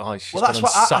 is it? Oh, she's That's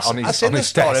what I seen the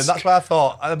story, and desk. that's why I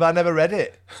thought, but I never read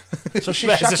it. So she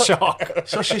There's shat a shock.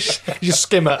 So she You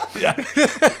skim it. it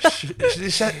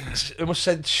must have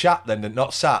said shat then, and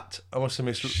not sat. I must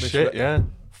have Shit, yeah.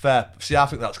 Fair. See, I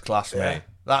think that's class, mate.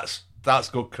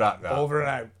 That's good crack, that. Over and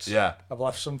out. Yeah. I've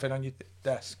left something on your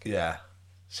desk. Yeah.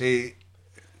 See,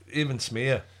 even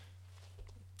Smear.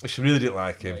 She really didn't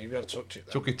like him. Yeah, you've got to touch it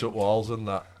then. Took it to walls and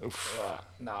that.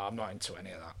 No, I'm not into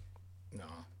any of that. No.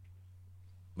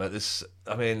 But this,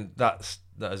 I mean, that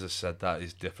as I said, that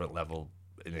is different level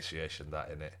initiation, that,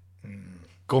 innit?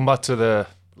 Going back to the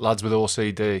lads with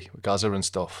OCD, with Gaza and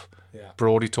stuff, Yeah.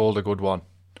 Brody told a good one.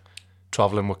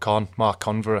 Travelling with Mark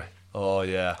Convery. Oh,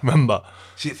 yeah. Remember?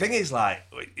 See, the thing is,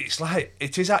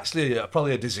 it is actually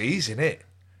probably a disease, innit?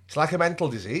 It's like a mental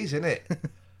disease, innit?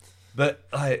 But,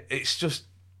 it's just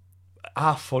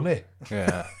half funny.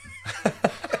 Yeah.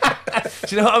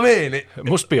 Do you know what I mean? It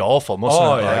must be awful,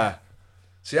 mustn't it? Yeah.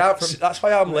 See, that's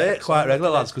why I'm late quite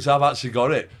regular, lads, because I've actually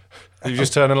got it. You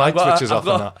just turning light switches off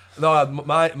and that. No,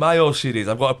 my OCD is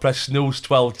I've got to press snooze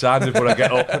 12 times before I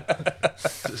get up.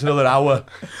 It's another hour.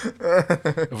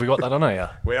 Have we got that on here?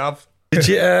 We have. Did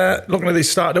you, looking at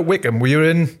this start at Wickham, were you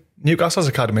in Newcastle's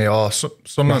academy or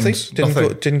Sunderland's?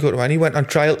 Nothing. Didn't go to any. Went on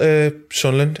trial to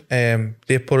Sunderland.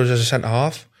 They put us as a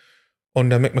centre-half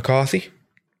under Mick McCarthy.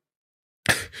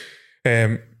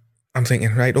 I'm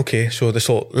thinking, right, okay, so this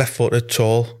sort left-footed,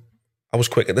 tall. I was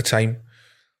quick at the time.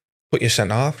 Put your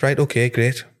centre-half, right, okay,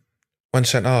 great. Went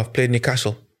centre-half, played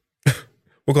Newcastle.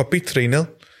 We got beat 3-0.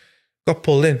 Got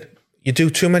pulled in. You do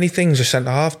too many things a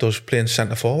centre-half does playing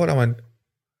centre-forward. I went,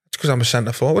 it's because I'm a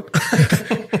centre-forward.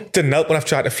 Didn't help when I've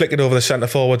tried to flick it over the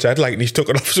centre-forward's head, like, and he's took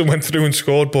it off and went through and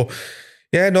scored, but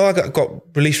Yeah, no, I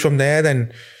got released from there,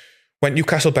 then went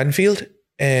Newcastle Benfield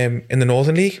in the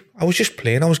Northern League. I was just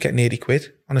playing. I was getting 80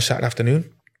 quid on a Saturday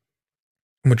afternoon.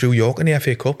 And we drew York in the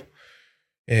FA Cup.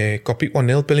 Got beat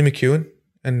 1-0, Billy McEwen.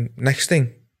 And next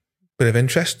thing, bit of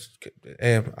interest.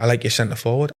 I like your centre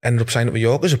forward. Ended up signing up with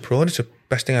York as a pro, and it's the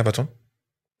best thing I've ever done.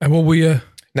 And what were you?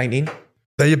 19.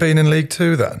 There you been in League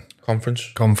Two then?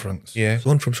 Conference. Yeah,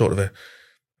 going from sort of a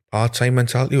part-time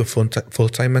mentality to a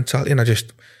full-time mentality, and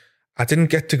I didn't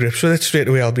get to grips with it straight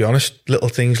away, I'll be honest. Little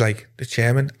things like the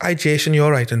chairman, "Hi Jason,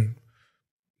 you're right," and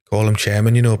call him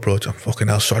chairman, you know, bro. I'm fucking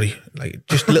hell, sorry. Like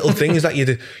just little things that you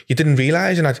didn't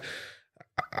realise, and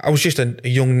I was just a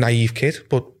young naive kid,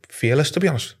 but fearless, to be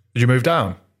honest. Did you move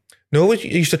down? No, we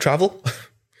used to travel.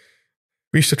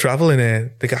 We used to travel,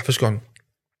 and the gaffer's gone,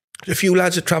 "There's a few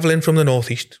lads that travel in from the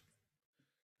northeast."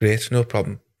 Great, no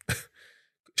problem.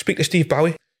 Speak to Steve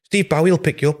Bowie. Steve Bowie will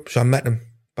pick you up. So I met him,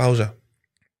 Bowser.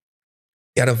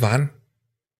 He had a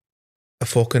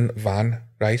fucking van,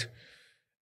 right?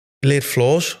 He laid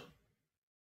floors.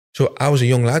 So I was a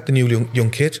young lad, the new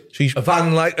young kid. So he's a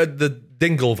van like the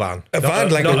Dingle van. A van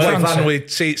like not a a van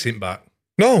with seats in back.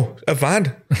 No, a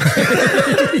van.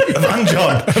 A van,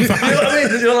 John. You know what I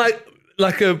mean? You're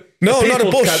like a no, not a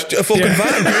bus, a fucking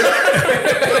van.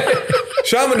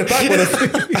 So I'm in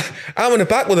the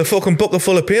back with a fucking bucket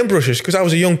full of paintbrushes because I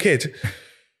was a young kid.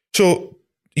 So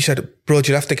he said, "Bro,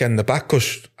 you'll have to get in the back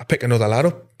because I pick another lad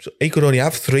up." So he could only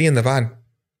have 3 in the van.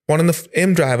 One in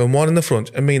him driving, one in the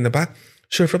front, and me in the back.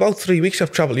 So for about 3 weeks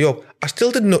I've travelled to York. I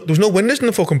still didn't know, there was no windows in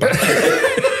the fucking back.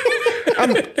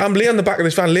 I'm laying on the back of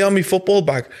this van, lay on my football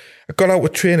bag. I got out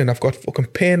with training, I've got fucking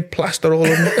paint, plaster all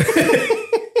over me.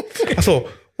 I thought,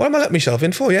 what am I letting myself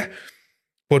in for, yeah?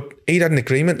 But he'd had an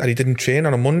agreement that he didn't train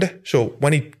on a Monday. So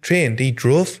when he trained, he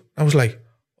drove. I was like,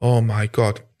 oh my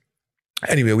God.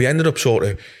 Anyway, we ended up sort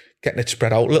of getting it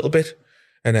spread out a little bit.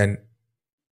 And then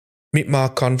meet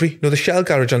Mark Convery. You know the Shell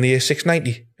garage on the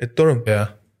A690 at Durham? Yeah.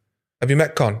 Have you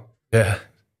met Con? Yeah.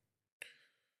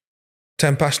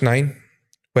 9:10.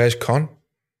 Where's Con?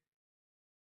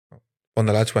 One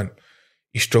of the lads went,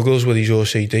 he struggles with his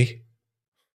OCD.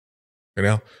 You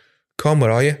know? Con,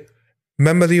 where are you?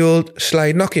 Remember the old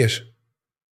slide Nokias?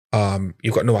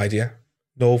 You've got no idea.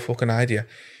 No fucking idea.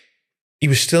 He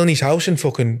was still in his house in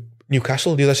fucking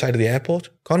Newcastle, the other side of the airport.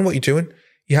 Con, what are you doing?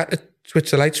 He had to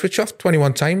switch the light switch off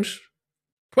 21 times.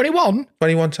 21?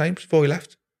 21 times before he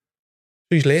left.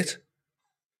 So he's late.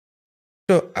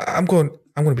 So I'm going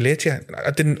to be late here.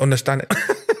 I didn't understand it.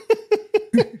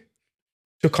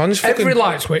 So Con's fucking... Every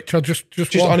light switch or just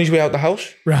one? On his way out the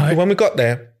house. Right. So when we got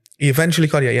there, he eventually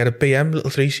got here. He had a BM,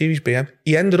 little 3 Series BM.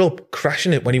 He ended up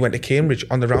crashing it when he went to Cambridge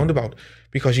on the roundabout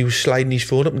because he was sliding his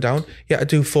phone up and down. He had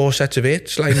to do 4 sets of 8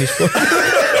 sliding his phone.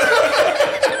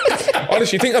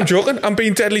 Honestly, you think I'm joking? I'm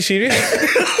being deadly serious.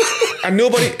 And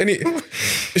nobody...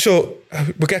 So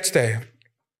we get there.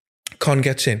 Con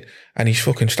gets in and he's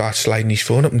fucking starts sliding his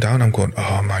phone up and down. I'm going,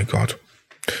 oh my God.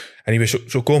 Anyway,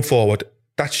 so going forward,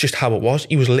 that's just how it was.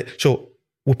 He was lit. So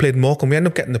we played Morecambe. We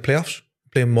ended up getting the playoffs.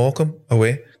 Playing Morecambe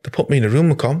away. They put me in a room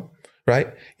with Con, right?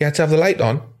 You had to have the light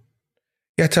on.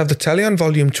 You had to have the telly on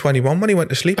volume 21 when he went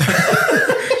to sleep.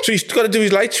 So he's got to do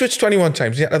his light switch 21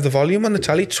 times. He had to have the volume on the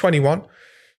telly 21.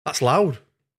 That's loud.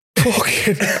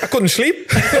 Fucking, I couldn't sleep.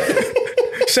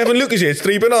 7 Lucozades,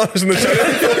 3 bananas, and the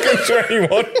telly fucking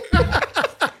 21.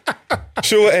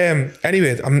 So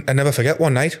anyway, I never forget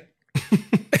one night.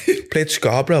 Played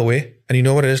Scarborough away, and you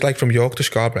know what it is like from York to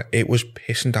Scarborough? It was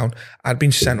pissing down. I'd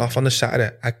been sent off on the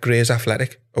Saturday at Grays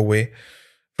Athletic away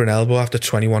for an elbow after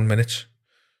 21 minutes.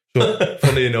 So,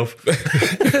 funny enough.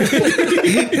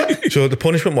 So the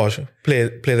punishment was play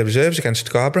the reserves against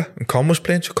Scarborough, and Con was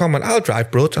playing. So Con went, I'll drive,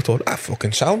 bro. I thought,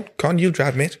 fucking sound. Con, you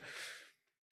drive, mate.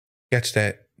 Gets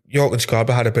there. York and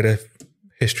Scarborough had a bit of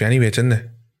history anyway, didn't they?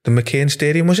 The McCain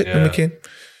Stadium, was it? Yeah. The McCain?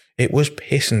 It was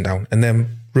pissing down. And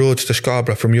then roads to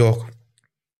Scarborough from York.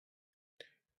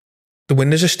 The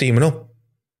windows are steaming up.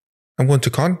 I'm going to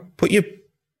Con, put your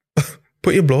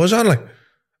blowers on. Like,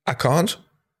 I can't.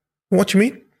 What do you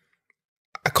mean?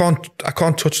 I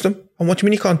can't touch them. And what do you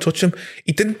mean you can't touch them?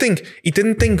 He didn't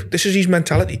think, this is his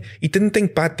mentality. He didn't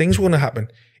think bad things were going to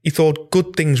happen. He thought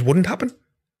good things wouldn't happen.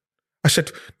 I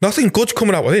said, nothing good's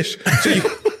coming out of this. So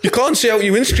you can't see out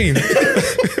your windscreen.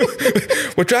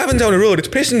 We're driving down the road, it's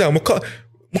pissing down.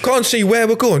 We can't see where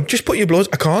we're going. Just put your blowers.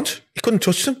 I can't. He couldn't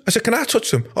touch them. I said, can I touch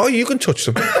them? Oh, you can touch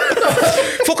them.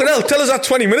 Fucking hell, tell us that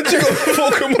 20 minutes ago.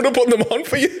 Fucking would have put them on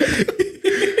for you.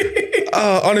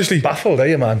 Honestly. Baffled, are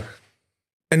you, man?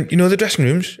 And you know the dressing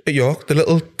rooms at York, the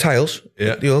little tiles,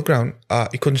 yeah, the old ground,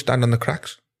 he couldn't stand on the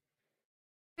cracks.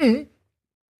 Mm.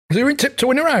 Was he in tip to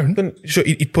win around? So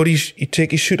he'd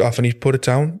take his shoot off and he'd put it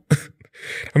down. I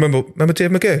remember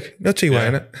Dave McGurk, not T.Y.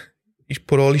 innit? He'd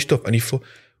put all his stuff and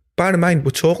bear in mind,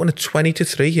 we're talking at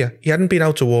 20-3 here. He hadn't been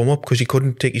out to warm up because he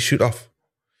couldn't take his shoot off.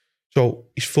 So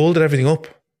he's folded everything up,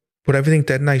 put everything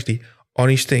dead nicely on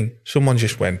his thing. Someone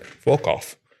just went, fuck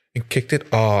off, and kicked it.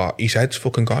 Oh, his head's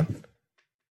fucking gone.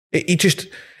 He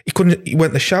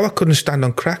went in the shower, couldn't stand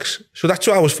on cracks. So that's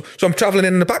what so I'm travelling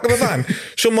in the back of a van.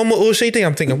 Someone with OCD,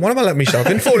 I'm thinking, what am I letting myself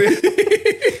in for?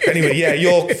 Anyway, yeah,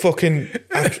 you're fucking,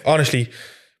 honestly,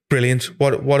 brilliant.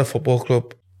 What a football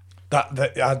club.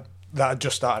 That'd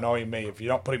just start annoying me if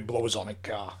you're not putting blowers on a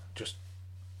car, just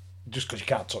because you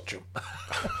can't touch them.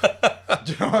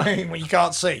 Do you know what I mean? When you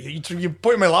can't see, you're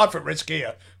putting my life at risk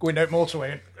here, going down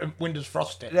motorway and windows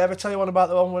frosted. Did I ever tell you one about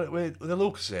the one with the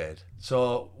Lucasade?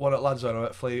 So one at lads when I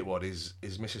at Fleetwood, his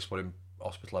missus put him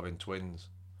hospital having twins,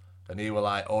 and he were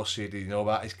like, OCD, you know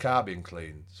about his car being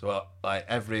cleaned. So like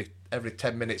every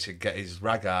 10 minutes he'd get his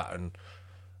rag out and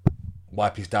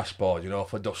wipe his dashboard,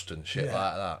 for dust and shit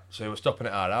like that. So he was stopping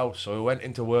at our house. So we went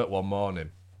into work one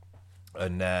morning,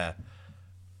 and I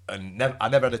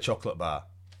never had a chocolate bar,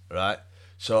 right?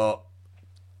 So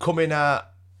coming out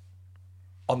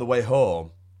on the way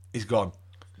home, he's gone,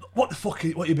 what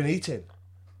you been eating?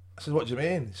 I said, what do you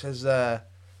mean? He says, there's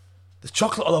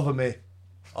chocolate all over me,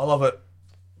 all over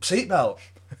seatbelt.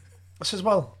 I says,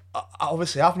 well,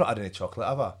 obviously I've not had any chocolate,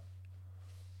 have I?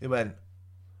 He went,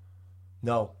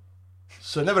 no.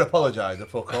 So he never apologised,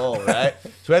 fuck all, right?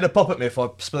 So he had a pop at me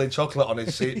for spilling chocolate on his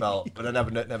seatbelt, but I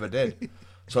never did.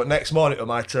 So next morning it was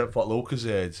my turn for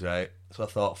Lucasades, right? So I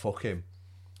thought, fuck him.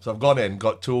 So I've gone in,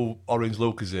 got 2 orange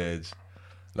Lucasades,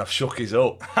 and I've shook his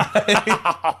up.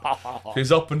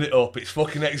 He's opened it up, it's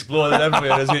fucking exploded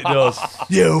everywhere as it does.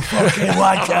 You fucking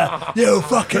wanker! You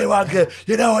fucking wanker!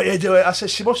 You know what you're doing? I said,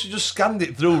 she must have just scanned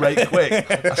it through right quick.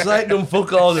 I said, I ain't done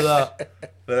fuck all of that.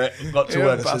 Right, got to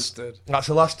work. Bastard. That's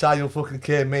the last time you fucking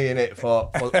came me in it for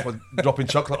dropping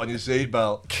chocolate on your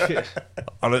seatbelt.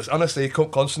 Honestly, you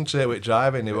couldn't concentrate with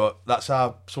driving. That's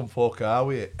how some folk are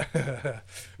with it.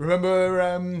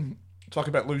 Remember, talking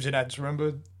about losing heads,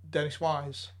 remember Dennis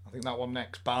Wise? I think that one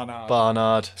next,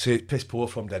 Barnard. See, it's piss poor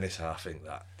from Dennis, I think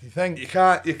that. Do you think? You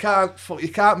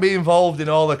can't be involved in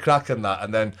all the crack and that,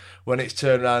 and then when it's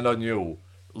turned around on you,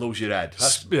 lose your head.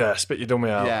 Spit your dummy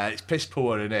out. Yeah, it's piss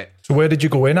poor, isn't it? So where did you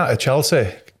go in at Chelsea?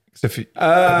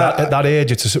 At that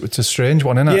age, it's a strange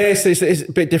one, isn't it? Yes, it's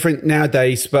a bit different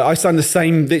nowadays. But I signed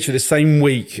literally the same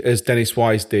week as Dennis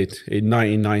Wise did in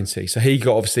 1990. So he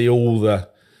got obviously all the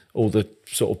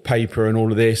sort of paper and all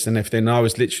of this and everything. And I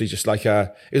was literally just like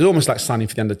it was almost like signing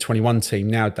for the under 21 team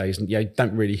nowadays. And you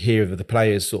don't really hear of the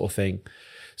players sort of thing.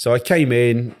 So I came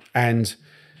in, and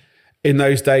in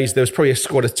those days, there was probably a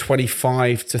squad of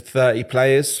 25 to 30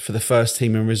 players for the first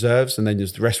team and reserves, and then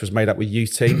the rest was made up with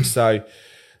youth teams. So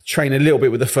train a little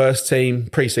bit with the first team.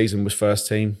 Pre-season was first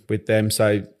team with them.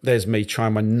 So there's me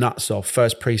trying my nuts off.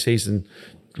 First pre-season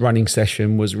running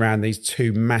session was around these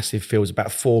 2 massive fields,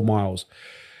 about 4 miles.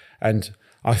 And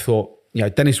I thought,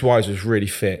 Dennis Wise was really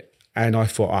fit. And I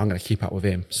thought, I'm going to keep up with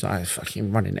him. So I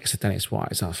fucking running next to Dennis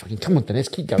Wise. I was fucking, come on, Dennis,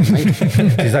 keep going, mate.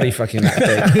 He's only fucking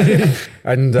that big.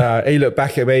 And he looked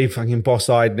back at me, fucking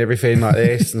boss-eyed and everything like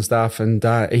this and stuff. And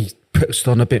he pushed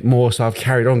on a bit more. So I've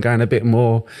carried on going a bit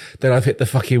more. Then I've hit the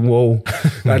fucking wall.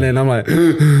 And then I'm like,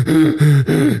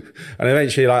 and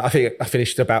eventually, I think I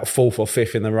finished about 4th or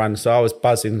 5th in the run. So I was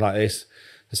buzzing like this.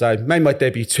 So I made my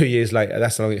debut 2 years later.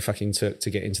 That's how long it fucking took to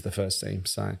get into the first team.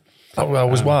 So I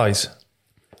was Wise.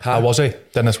 How was he,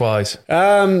 Dennis Wise?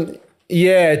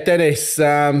 Yeah, Dennis.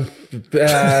 It's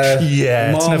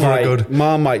never a good.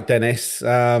 Marmite Dennis.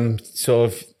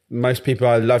 Sort of, most people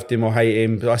I loved him or hate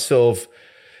him, but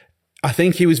I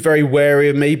think he was very wary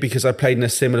of me because I played in a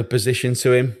similar position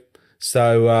to him.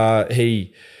 So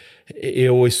he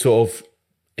always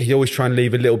he'd always try and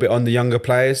leave a little bit on the younger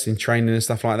players in training and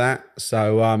stuff like that.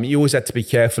 So you always had to be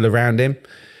careful around him.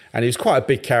 And he was quite a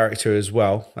big character as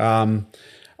well.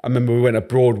 I remember we went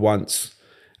abroad once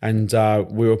and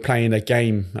we were playing a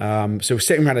game. So we're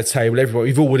sitting around a table, everybody,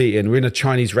 we've all eaten. We're in a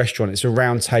Chinese restaurant. It's a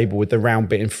round table with the round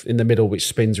bit in the middle, which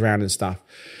spins around and stuff.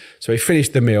 So we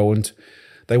finished the meal and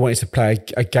they wanted to play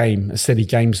a game, a silly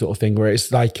game sort of thing, where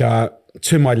it's like,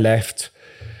 to my left,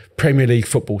 Premier League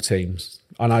football teams.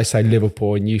 And I say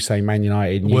Liverpool and you say Man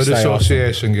United. And Word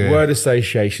association game. Word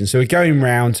association. So we're going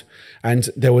round and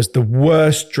there was the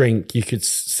worst drink you could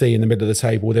see in the middle of the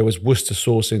table. There was Worcester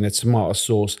sauce in there, tomato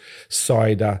sauce,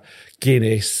 cider,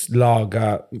 Guinness,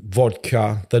 lager,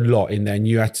 vodka, the lot in there. And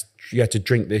you had to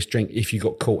drink this drink if you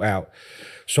got caught out.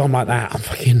 So I'm like that.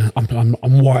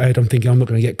 I'm wired. I'm thinking I'm not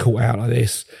going to get caught out like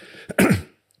this.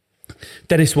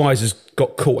 Dennis Wise has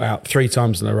got caught out 3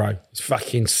 times in a row. He's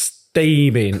fucking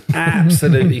steaming,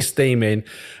 absolutely steaming.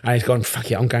 And he's gone,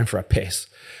 fuck it, I'm going for a piss.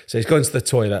 So he's gone to the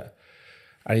toilet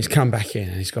and he's come back in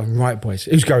and he's gone, right, boys,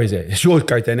 whose go is it? It's your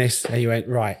go, Dennis. And he went,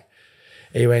 right.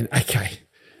 He went, okay.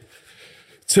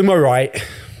 To my right,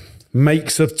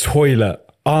 makes of toilet,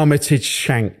 Armitage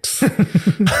Shanks. And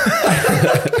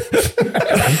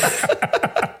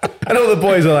all the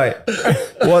boys are like,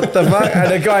 what the fuck?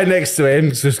 And the guy next to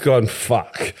him's just gone,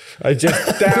 fuck. I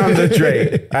just down the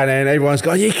drink. And then everyone's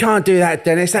gone, you can't do that,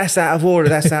 Dennis. That's out of order.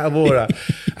 That's out of order.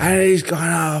 And he's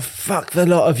gone, oh, fuck the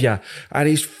lot of you. And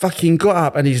he's fucking got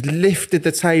up and he's lifted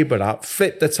the table up,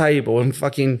 flipped the table and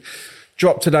fucking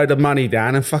dropped a load of money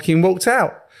down and fucking walked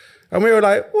out. And we were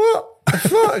like, what?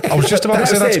 Fuck. I was just about to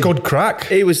say that's good crack.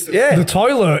 He was, yeah. The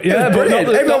toilet, yeah. But Brilliant.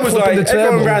 not Everyone was like, the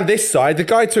everyone table. around this side, the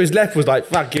guy to his left was like,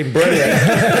 fucking brilliant.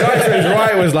 The guy to his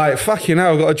right was like, fucking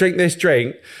hell, I've got to drink this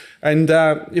drink. And,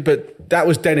 but that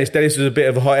was Dennis. Dennis was a bit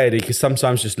of a hot-head. He could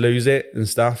sometimes just lose it and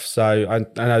stuff. So I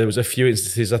know there was a few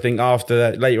instances, I think, after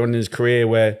that, later on in his career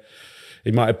where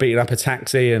he might have beaten up a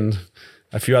taxi and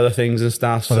a few other things and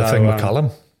stuff. Well, the so, thing with Callum.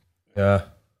 Yeah.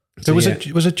 So was it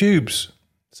Jubes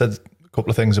said a couple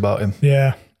of things about him.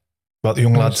 Yeah. About the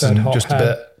young lads said and hot just head.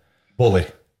 a bit bully.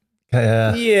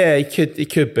 Yeah. Yeah, he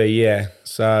could be, yeah.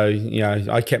 So, you know,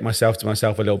 I kept myself to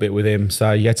myself a little bit with him.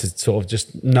 So you had to sort of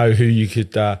just know who you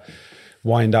could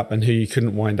wind up and who you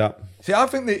couldn't wind up. See, I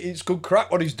think that it's good crack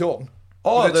what he's done.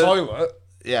 Oh, the toilet.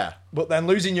 Yeah. But then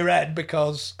losing your head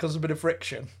because of a bit of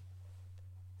friction.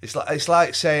 It's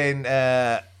like saying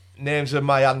names of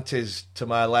my aunties to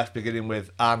my left beginning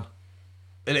with Anne.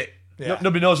 Innit? Yeah.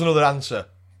 Nobody knows another answer.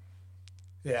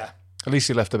 Yeah. At least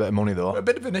he left a bit of money though. A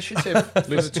bit of initiative for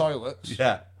the toilets.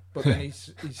 Yeah. But then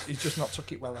he's just not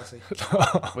took it well, has he?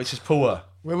 Which is poor.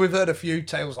 Well, we've heard a few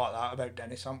tales like that about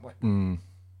Dennis, haven't we?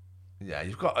 Yeah,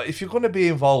 if you're going to be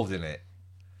involved in it,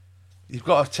 you've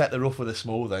got to take the rough with the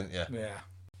smooth, ain't you? Yeah.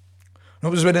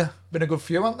 No, there's been a good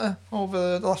few, haven't there,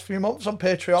 over the last few months on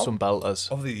Patreon? Some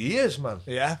belters. Over the years, man.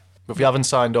 Yeah. If you haven't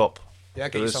signed up, Yeah,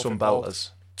 get there is yourself some involved. belters.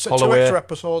 So 2 extra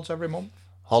episodes every month.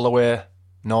 Holloway,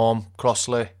 Norm,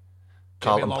 Crossley,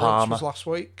 Carlton Jamie Lawrence Palmer. was last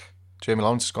week. Jamie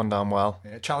Lawrence has gone down well.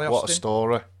 Yeah, Charlie What a Austin.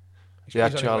 story. He's Yeah,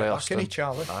 on his Charlie way back, Austin. isn't he,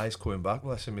 Charlie? He's coming back,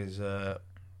 bless him. He's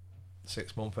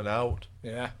 6 months and out.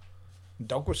 Yeah.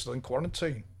 Dog was still in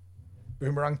quarantine.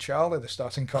 Boomerang Charlie, they're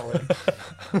starting calling him.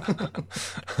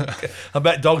 I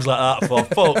bet dogs like that, for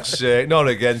fuck's sake. Not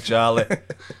again, Charlie.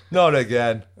 Not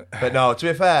again. But no, to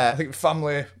be fair, I think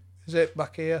family, is it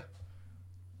back here?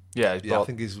 Yeah, I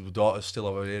think his daughter's still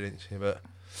over here, isn't she? But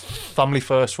family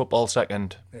first, football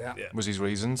second. Yeah. Was his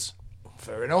reasons.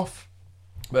 Fair enough.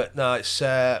 But no, it's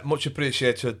much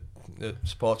appreciated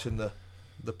supporting the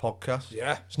podcast.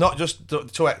 Yeah. It's not just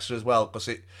 2 extra as well, because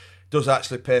it does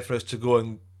actually pay for us to go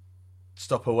and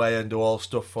stop away and do all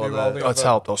stuff for Do all the... the It's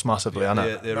helped us massively, hasn't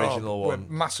it? The original one.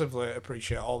 We massively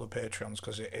appreciate all the Patreons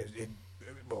because it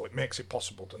makes it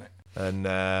possible, doesn't it? And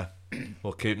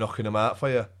we'll keep knocking them out for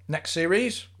you. Next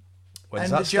series, When's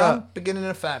end that of Jan, start? beginning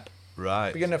of Feb.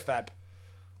 Right. Beginning of Feb.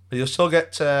 You'll still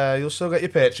get your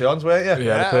Patreons, won't you?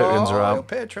 Yeah, the Patreons are out. Your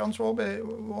Patreons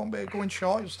won't be going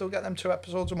short. You'll still get them 2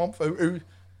 episodes a month.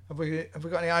 Have we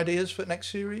got any ideas for the next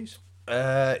series?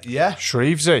 Yeah.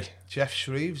 Shrevesy. Jeff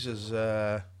Shreves is...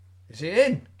 Is he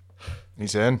in?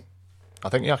 He's in. I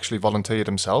think he actually volunteered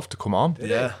himself to come on.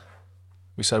 Yeah.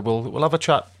 We said we'll have a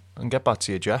chat and get back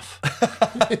to you, Jeff.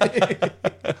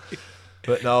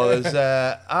 But no,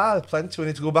 there's plenty. We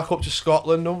need to go back up to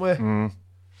Scotland, don't we?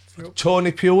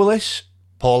 Tony Pulis.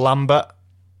 Paul Lambert.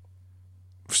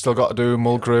 We've still got to do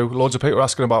Mulgrew. Loads of people were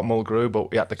asking about Mulgrew, but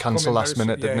he had to cancel last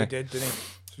minute, didn't he? Didn't he?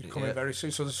 He's coming very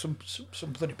soon. So there's some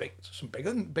bloody big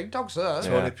dogs there.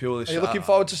 Tony Pulis. Are you looking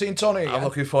forward to seeing Tony again? I'm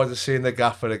looking forward to seeing the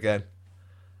gaffer again.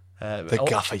 The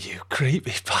gaffer, you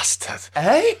creepy bastard.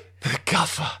 Hey? The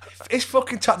gaffer. It's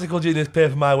fucking tactical genius pay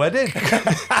for my wedding.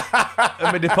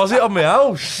 And my deposit on my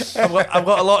house. I've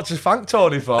got a lot to thank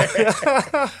Tony for.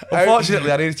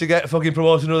 Unfortunately, I needed to get fucking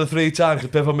promoted another 3 times to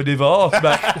pay for my divorce.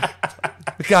 But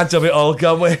we can't have it all,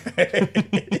 can we?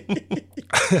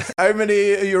 How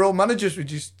many of your old managers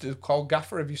would you call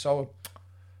gaffer if you saw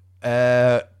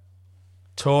him?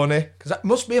 Tony. Because that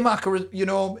must be a marker,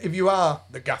 if you are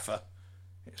the gaffer.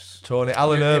 Tony.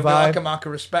 Alan It'd be Irvine. like a mark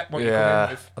of respect what you come in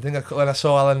with. I think when I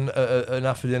saw Alan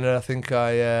after dinner, I think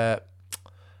I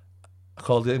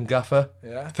called him Gaffer.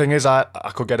 Yeah. Thing is, I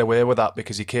could get away with that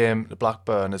because he came to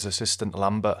Blackburn as assistant to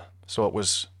Lambert. So it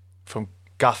was from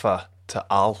Gaffer to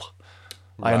Al.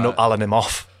 I ended up Alan him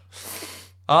off.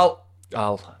 Al.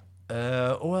 Al.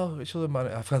 Well, which other man?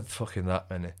 I've had fucking that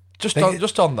many.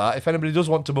 Just on that, if anybody does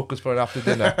want to book us for an after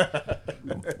dinner,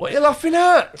 what are you laughing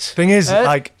at? Thing is,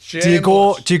 like, do you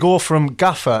Shameless. go from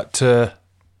gaffer to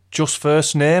just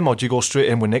first name, or do you go straight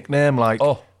in with nickname? Like,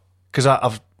 because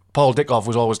Paul Dickov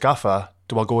was always gaffer.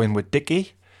 Do I go in with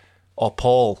Dickie or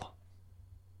Paul?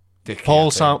 Dickie,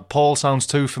 Paul sounds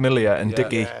too familiar, and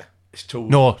Dickie it's too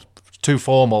too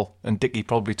formal, and Dickie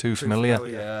probably too familiar.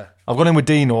 Yeah. I've gone in with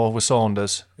Dino with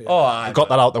Saunders. Oh, I got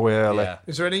that out the way early. Yeah.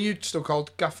 Is there any you still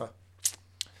called Gaffer?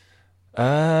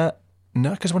 No,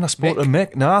 because when I spoke to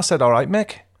Mick, I said, all right,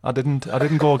 Mick. I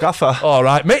didn't go gaffer. All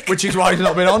right, Mick. Which is why he's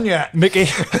not been on yet. Mickey.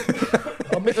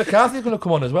 Mick McCarthy's going to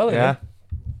come on as well, isn't Yeah.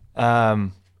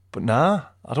 he? But nah,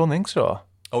 I don't think so.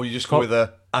 Oh, you just go with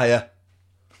a Aya.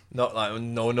 Not like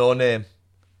no name.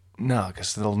 No,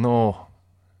 because they'll know.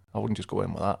 I wouldn't just go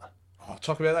in with that. Oh,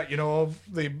 talk about that.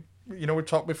 We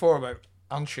talked before about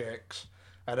handshakes.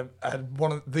 I had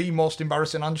one of the most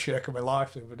embarrassing handshake of my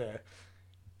life the other day.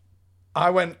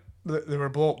 There were a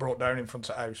bloke broke down in front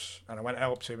of the house, and I went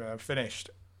out to him and I finished.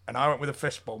 And I went with a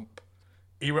fist bump.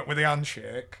 He went with the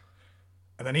handshake.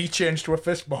 And then he changed to a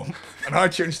fist bump. And I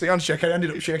changed to the handshake. I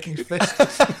ended up shaking his fist.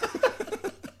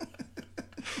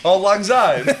 All lang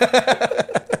syne.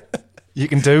 You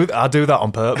can I do that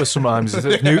on purpose sometimes.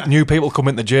 If new people come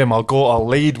in the gym, I'll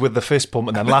lead with the fist pump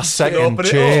and then last second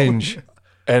change.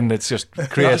 And it's just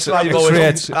creates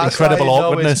incredible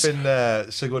awkwardness. It's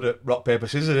been so good at rock, paper,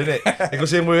 scissors, isn't it? It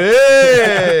goes in with,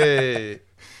 hey!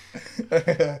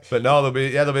 But no,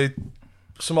 there'll be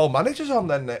some old managers on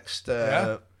then next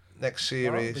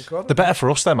series. The better for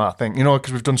us, them, I think.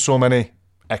 Because we've done so many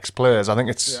ex-players. I think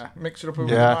it's mix it up with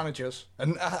the managers.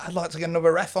 And I'd like to get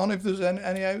another ref on if there's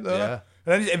any out there. Yeah.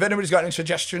 And if anybody's got any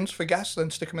suggestions for guests, then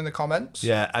stick them in the comments.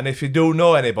 Yeah, and if you do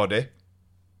know anybody,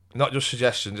 not just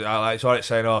suggestions. It's all right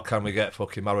saying, "Oh, can we get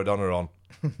fucking Maradona on?"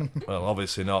 Well,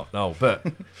 obviously not. No, but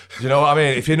do you know what I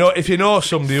mean? If you know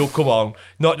somebody who'll come on,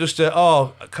 not just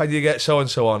can you get so and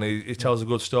so on? He tells a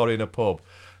good story in a pub.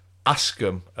 Ask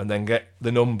them and then get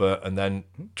the number and then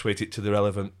tweet it to the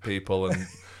relevant people and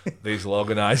these will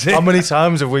organise it. How many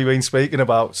times have we been speaking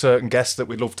about certain guests that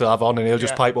we'd love to have on, and he'll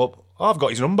just pipe up, "Oh, I've got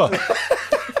his number."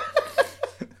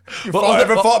 You've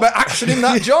ever thought about actioning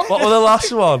that, John? What was the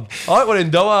last one? I think we're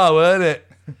in Doha, weren't it?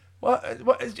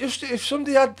 What? Just if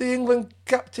somebody had the England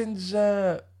captain's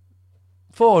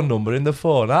phone number in the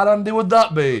phone, how handy would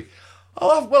that be?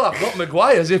 I've got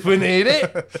Maguire's if we need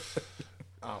it.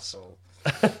 Arsehole.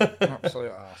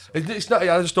 Absolute arsehole. It's not.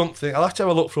 I just don't think. I'll have to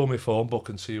have a look through my phone book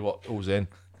and see who's in.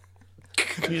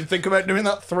 You think about doing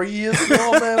that 3 years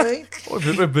ago, maybe?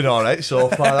 We've been all right so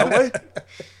far, haven't we?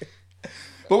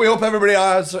 But we hope everybody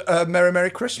has a Merry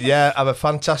Christmas. Yeah, have a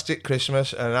fantastic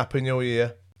Christmas and a Happy New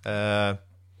Year.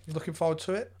 You looking forward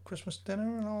to it? Christmas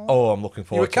dinner and all? Oh, I'm looking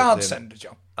forward to it. You're a card sender,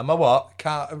 John? Am I what?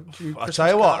 I'll tell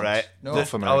you what, right? No,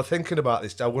 for me. I was thinking about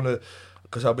this. I want to,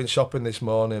 because I've been shopping this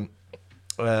morning.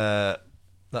 That's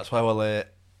why we're late.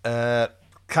 The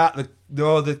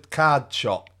card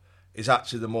shop is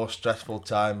actually the most stressful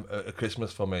time at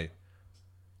Christmas for me.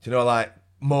 Do you know, like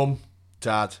mum,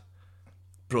 dad,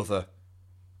 brother,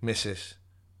 missus,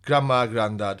 grandma,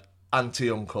 granddad, auntie,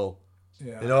 uncle.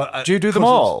 Yeah. You know, Do you do them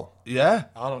all? Yeah.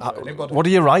 I don't know anybody. What are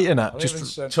you writing at?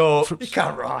 You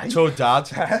can't write. To dad.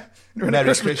 Merry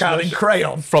Christmas card in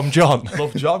crayon. From John.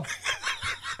 Love, John.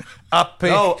 Happy.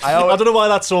 No, I don't know why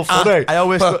that's so funny. I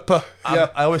always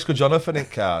go Jonathan in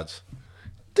cards.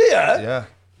 Do you? Yeah.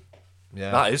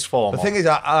 Yeah. That is formal. The thing is,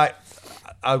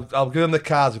 I'll give them the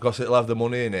cards because it'll have the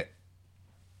money in it.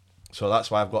 So that's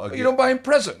why I've got to. You don't buy him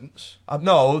presents?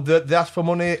 No, they ask for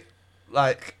money,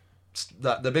 like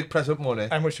the big present money.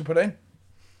 How much you put in?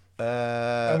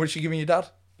 How much you giving your dad?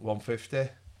 150.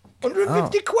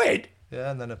 150 quid?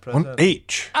 Yeah, and then a present.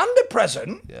 Each? And a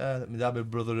present? Yeah, my dad, my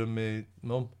brother and my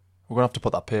mum. We're going to have to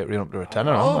put that Patreon up to a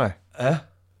tenner, aren't we?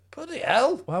 Bloody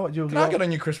hell. Why would you Can I get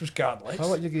on your Christmas card, Lex? Why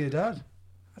would you give your dad?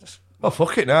 Oh,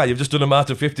 fuck it now. You've just done a mark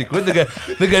of 50 quid. They get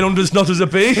 100 snotters a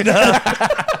piece now.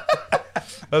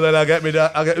 And then I get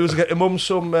your mum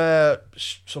some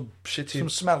shitty... Some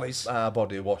smellies.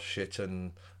 Body wash shit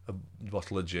and a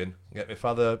bottle of gin. Get my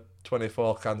father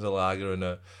 24 cans of lager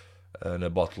and a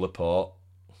bottle of port.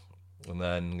 And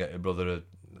then get your brother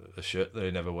a shirt that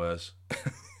he never wears.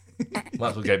 Might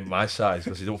as well get him my size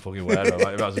because he don't fucking wear it.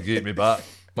 Might as well give it me back.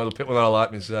 Might as well pick one that I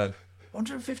like myself.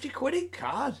 150 quid in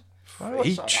card?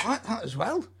 Each? I like that as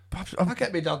well. I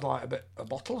get my dad like a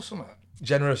bottle or something.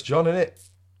 Generous John, innit?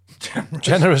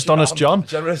 Generous, honest John.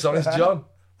 Generous, honest John.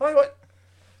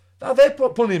 Now they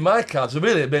put money in my cards.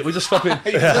 Really a bit. We just swap in.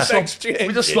 We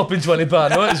just swap in £20.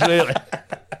 No, it's really.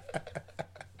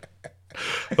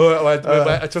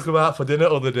 I took him out for dinner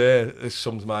the other day. This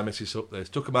sums my missus up. This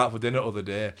took him out for dinner the other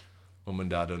day, mum and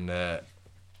dad, and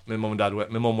my mum and dad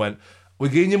went. My mum went, "We're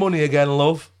getting your money again,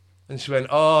 love." And she went,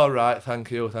 "Oh right,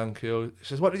 thank you." She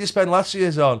says, "What did you spend last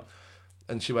year's on?"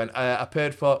 And she went, "I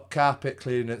paid for carpet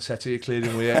cleaning and settee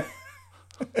cleaning with it."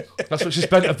 That's what she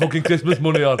spent her fucking Christmas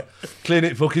money on.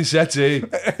 Cleaning fucking settee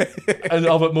and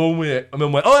have it mum with it. And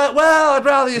mum went, "Oh well, I'd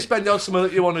rather you spend it on something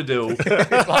that you want to do."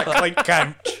 Like Clint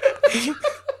Couch.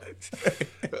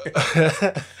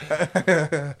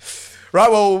 Right,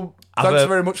 well, thanks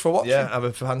very much for watching. Yeah, have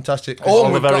a fantastic.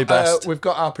 All the very best. We've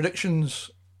got our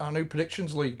predictions, our new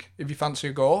predictions league. If you fancy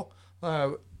a go,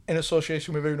 in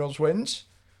association with Who Knows Wins.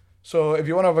 So if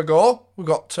you want to have a go, we've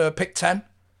got pick 10.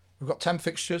 We've got 10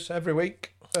 fixtures every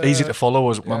week. Easy to follow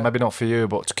us. Well, maybe not for you,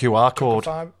 but it's QR code.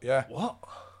 Yeah. What?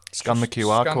 Scan the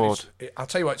QR code. I'll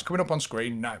tell you what, it's coming up on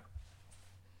screen now.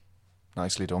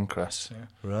 Nicely done, Chris. Yeah.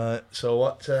 Right. So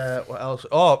what else?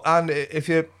 Oh, and if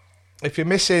you're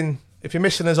missing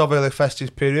us over the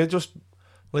festive period, just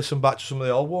listen back to some of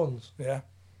the old ones. Yeah.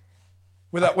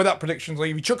 With that predictions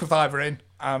league, you chuck a fiver in,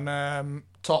 and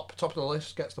top of the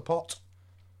list gets the pot.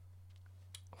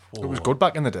 It was good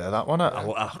back in the day, that wasn't it? I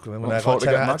Looking forward to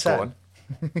getting that going.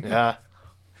 Yeah.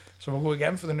 So we'll go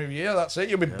again for the new year. That's it.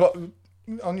 You'll be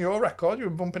on your record.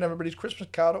 You'll be bumping everybody's Christmas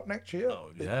card up next year.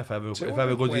 Oh, yeah, if ever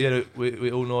a good year, we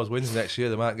Who Knows Wins next year,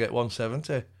 they might get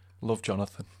 170. Love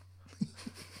Jonathan.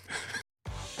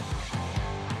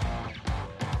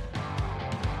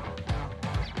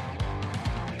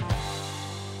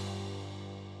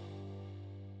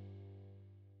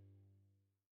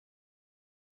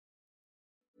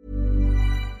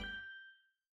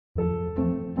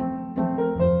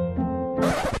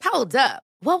 Hold up.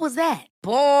 What was that?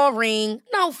 Boring.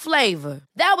 No flavor.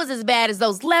 That was as bad as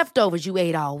those leftovers you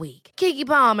ate all week. Keke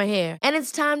Palmer here, and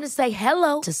it's time to say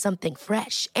hello to something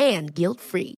fresh and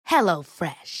guilt-free. Hello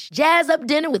Fresh. Jazz up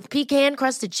dinner with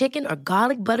pecan-crusted chicken or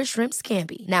garlic butter shrimp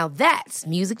scampi. Now that's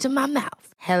music to my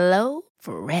mouth. Hello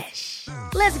Fresh.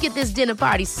 Let's get this dinner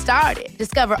party started.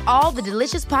 Discover all the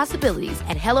delicious possibilities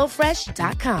at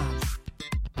hellofresh.com.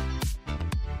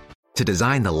 To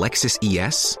design the Lexus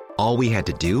ES, all we had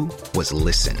to do was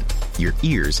listen. Your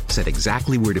ears said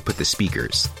exactly where to put the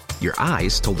speakers. Your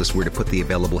eyes told us where to put the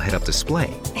available head-up display.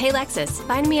 Hey, Lexus,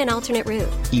 find me an alternate route.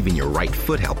 Even your right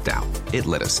foot helped out. It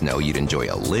let us know you'd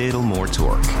enjoy a little more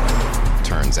torque.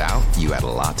 Turns out you had a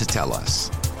lot to tell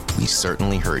us. We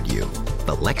certainly heard you.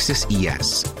 The Lexus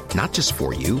ES. Not just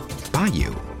for you, by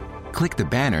you. Click the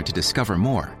banner to discover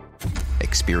more.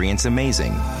 Experience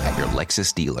amazing at your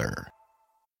Lexus dealer.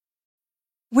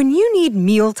 When you need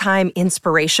mealtime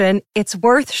inspiration, it's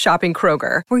worth shopping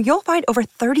Kroger, where you'll find over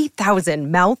 30,000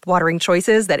 mouth-watering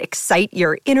choices that excite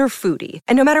your inner foodie.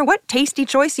 And no matter what tasty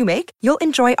choice you make, you'll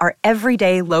enjoy our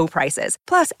everyday low prices,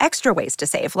 plus extra ways to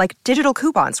save, like digital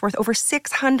coupons worth over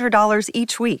 $600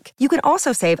 each week. You can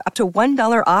also save up to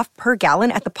 $1 off per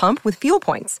gallon at the pump with fuel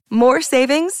points. More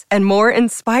savings and more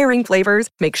inspiring flavors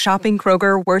make shopping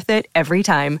Kroger worth it every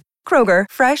time. Kroger,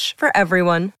 fresh for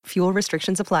everyone. Fuel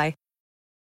restrictions apply.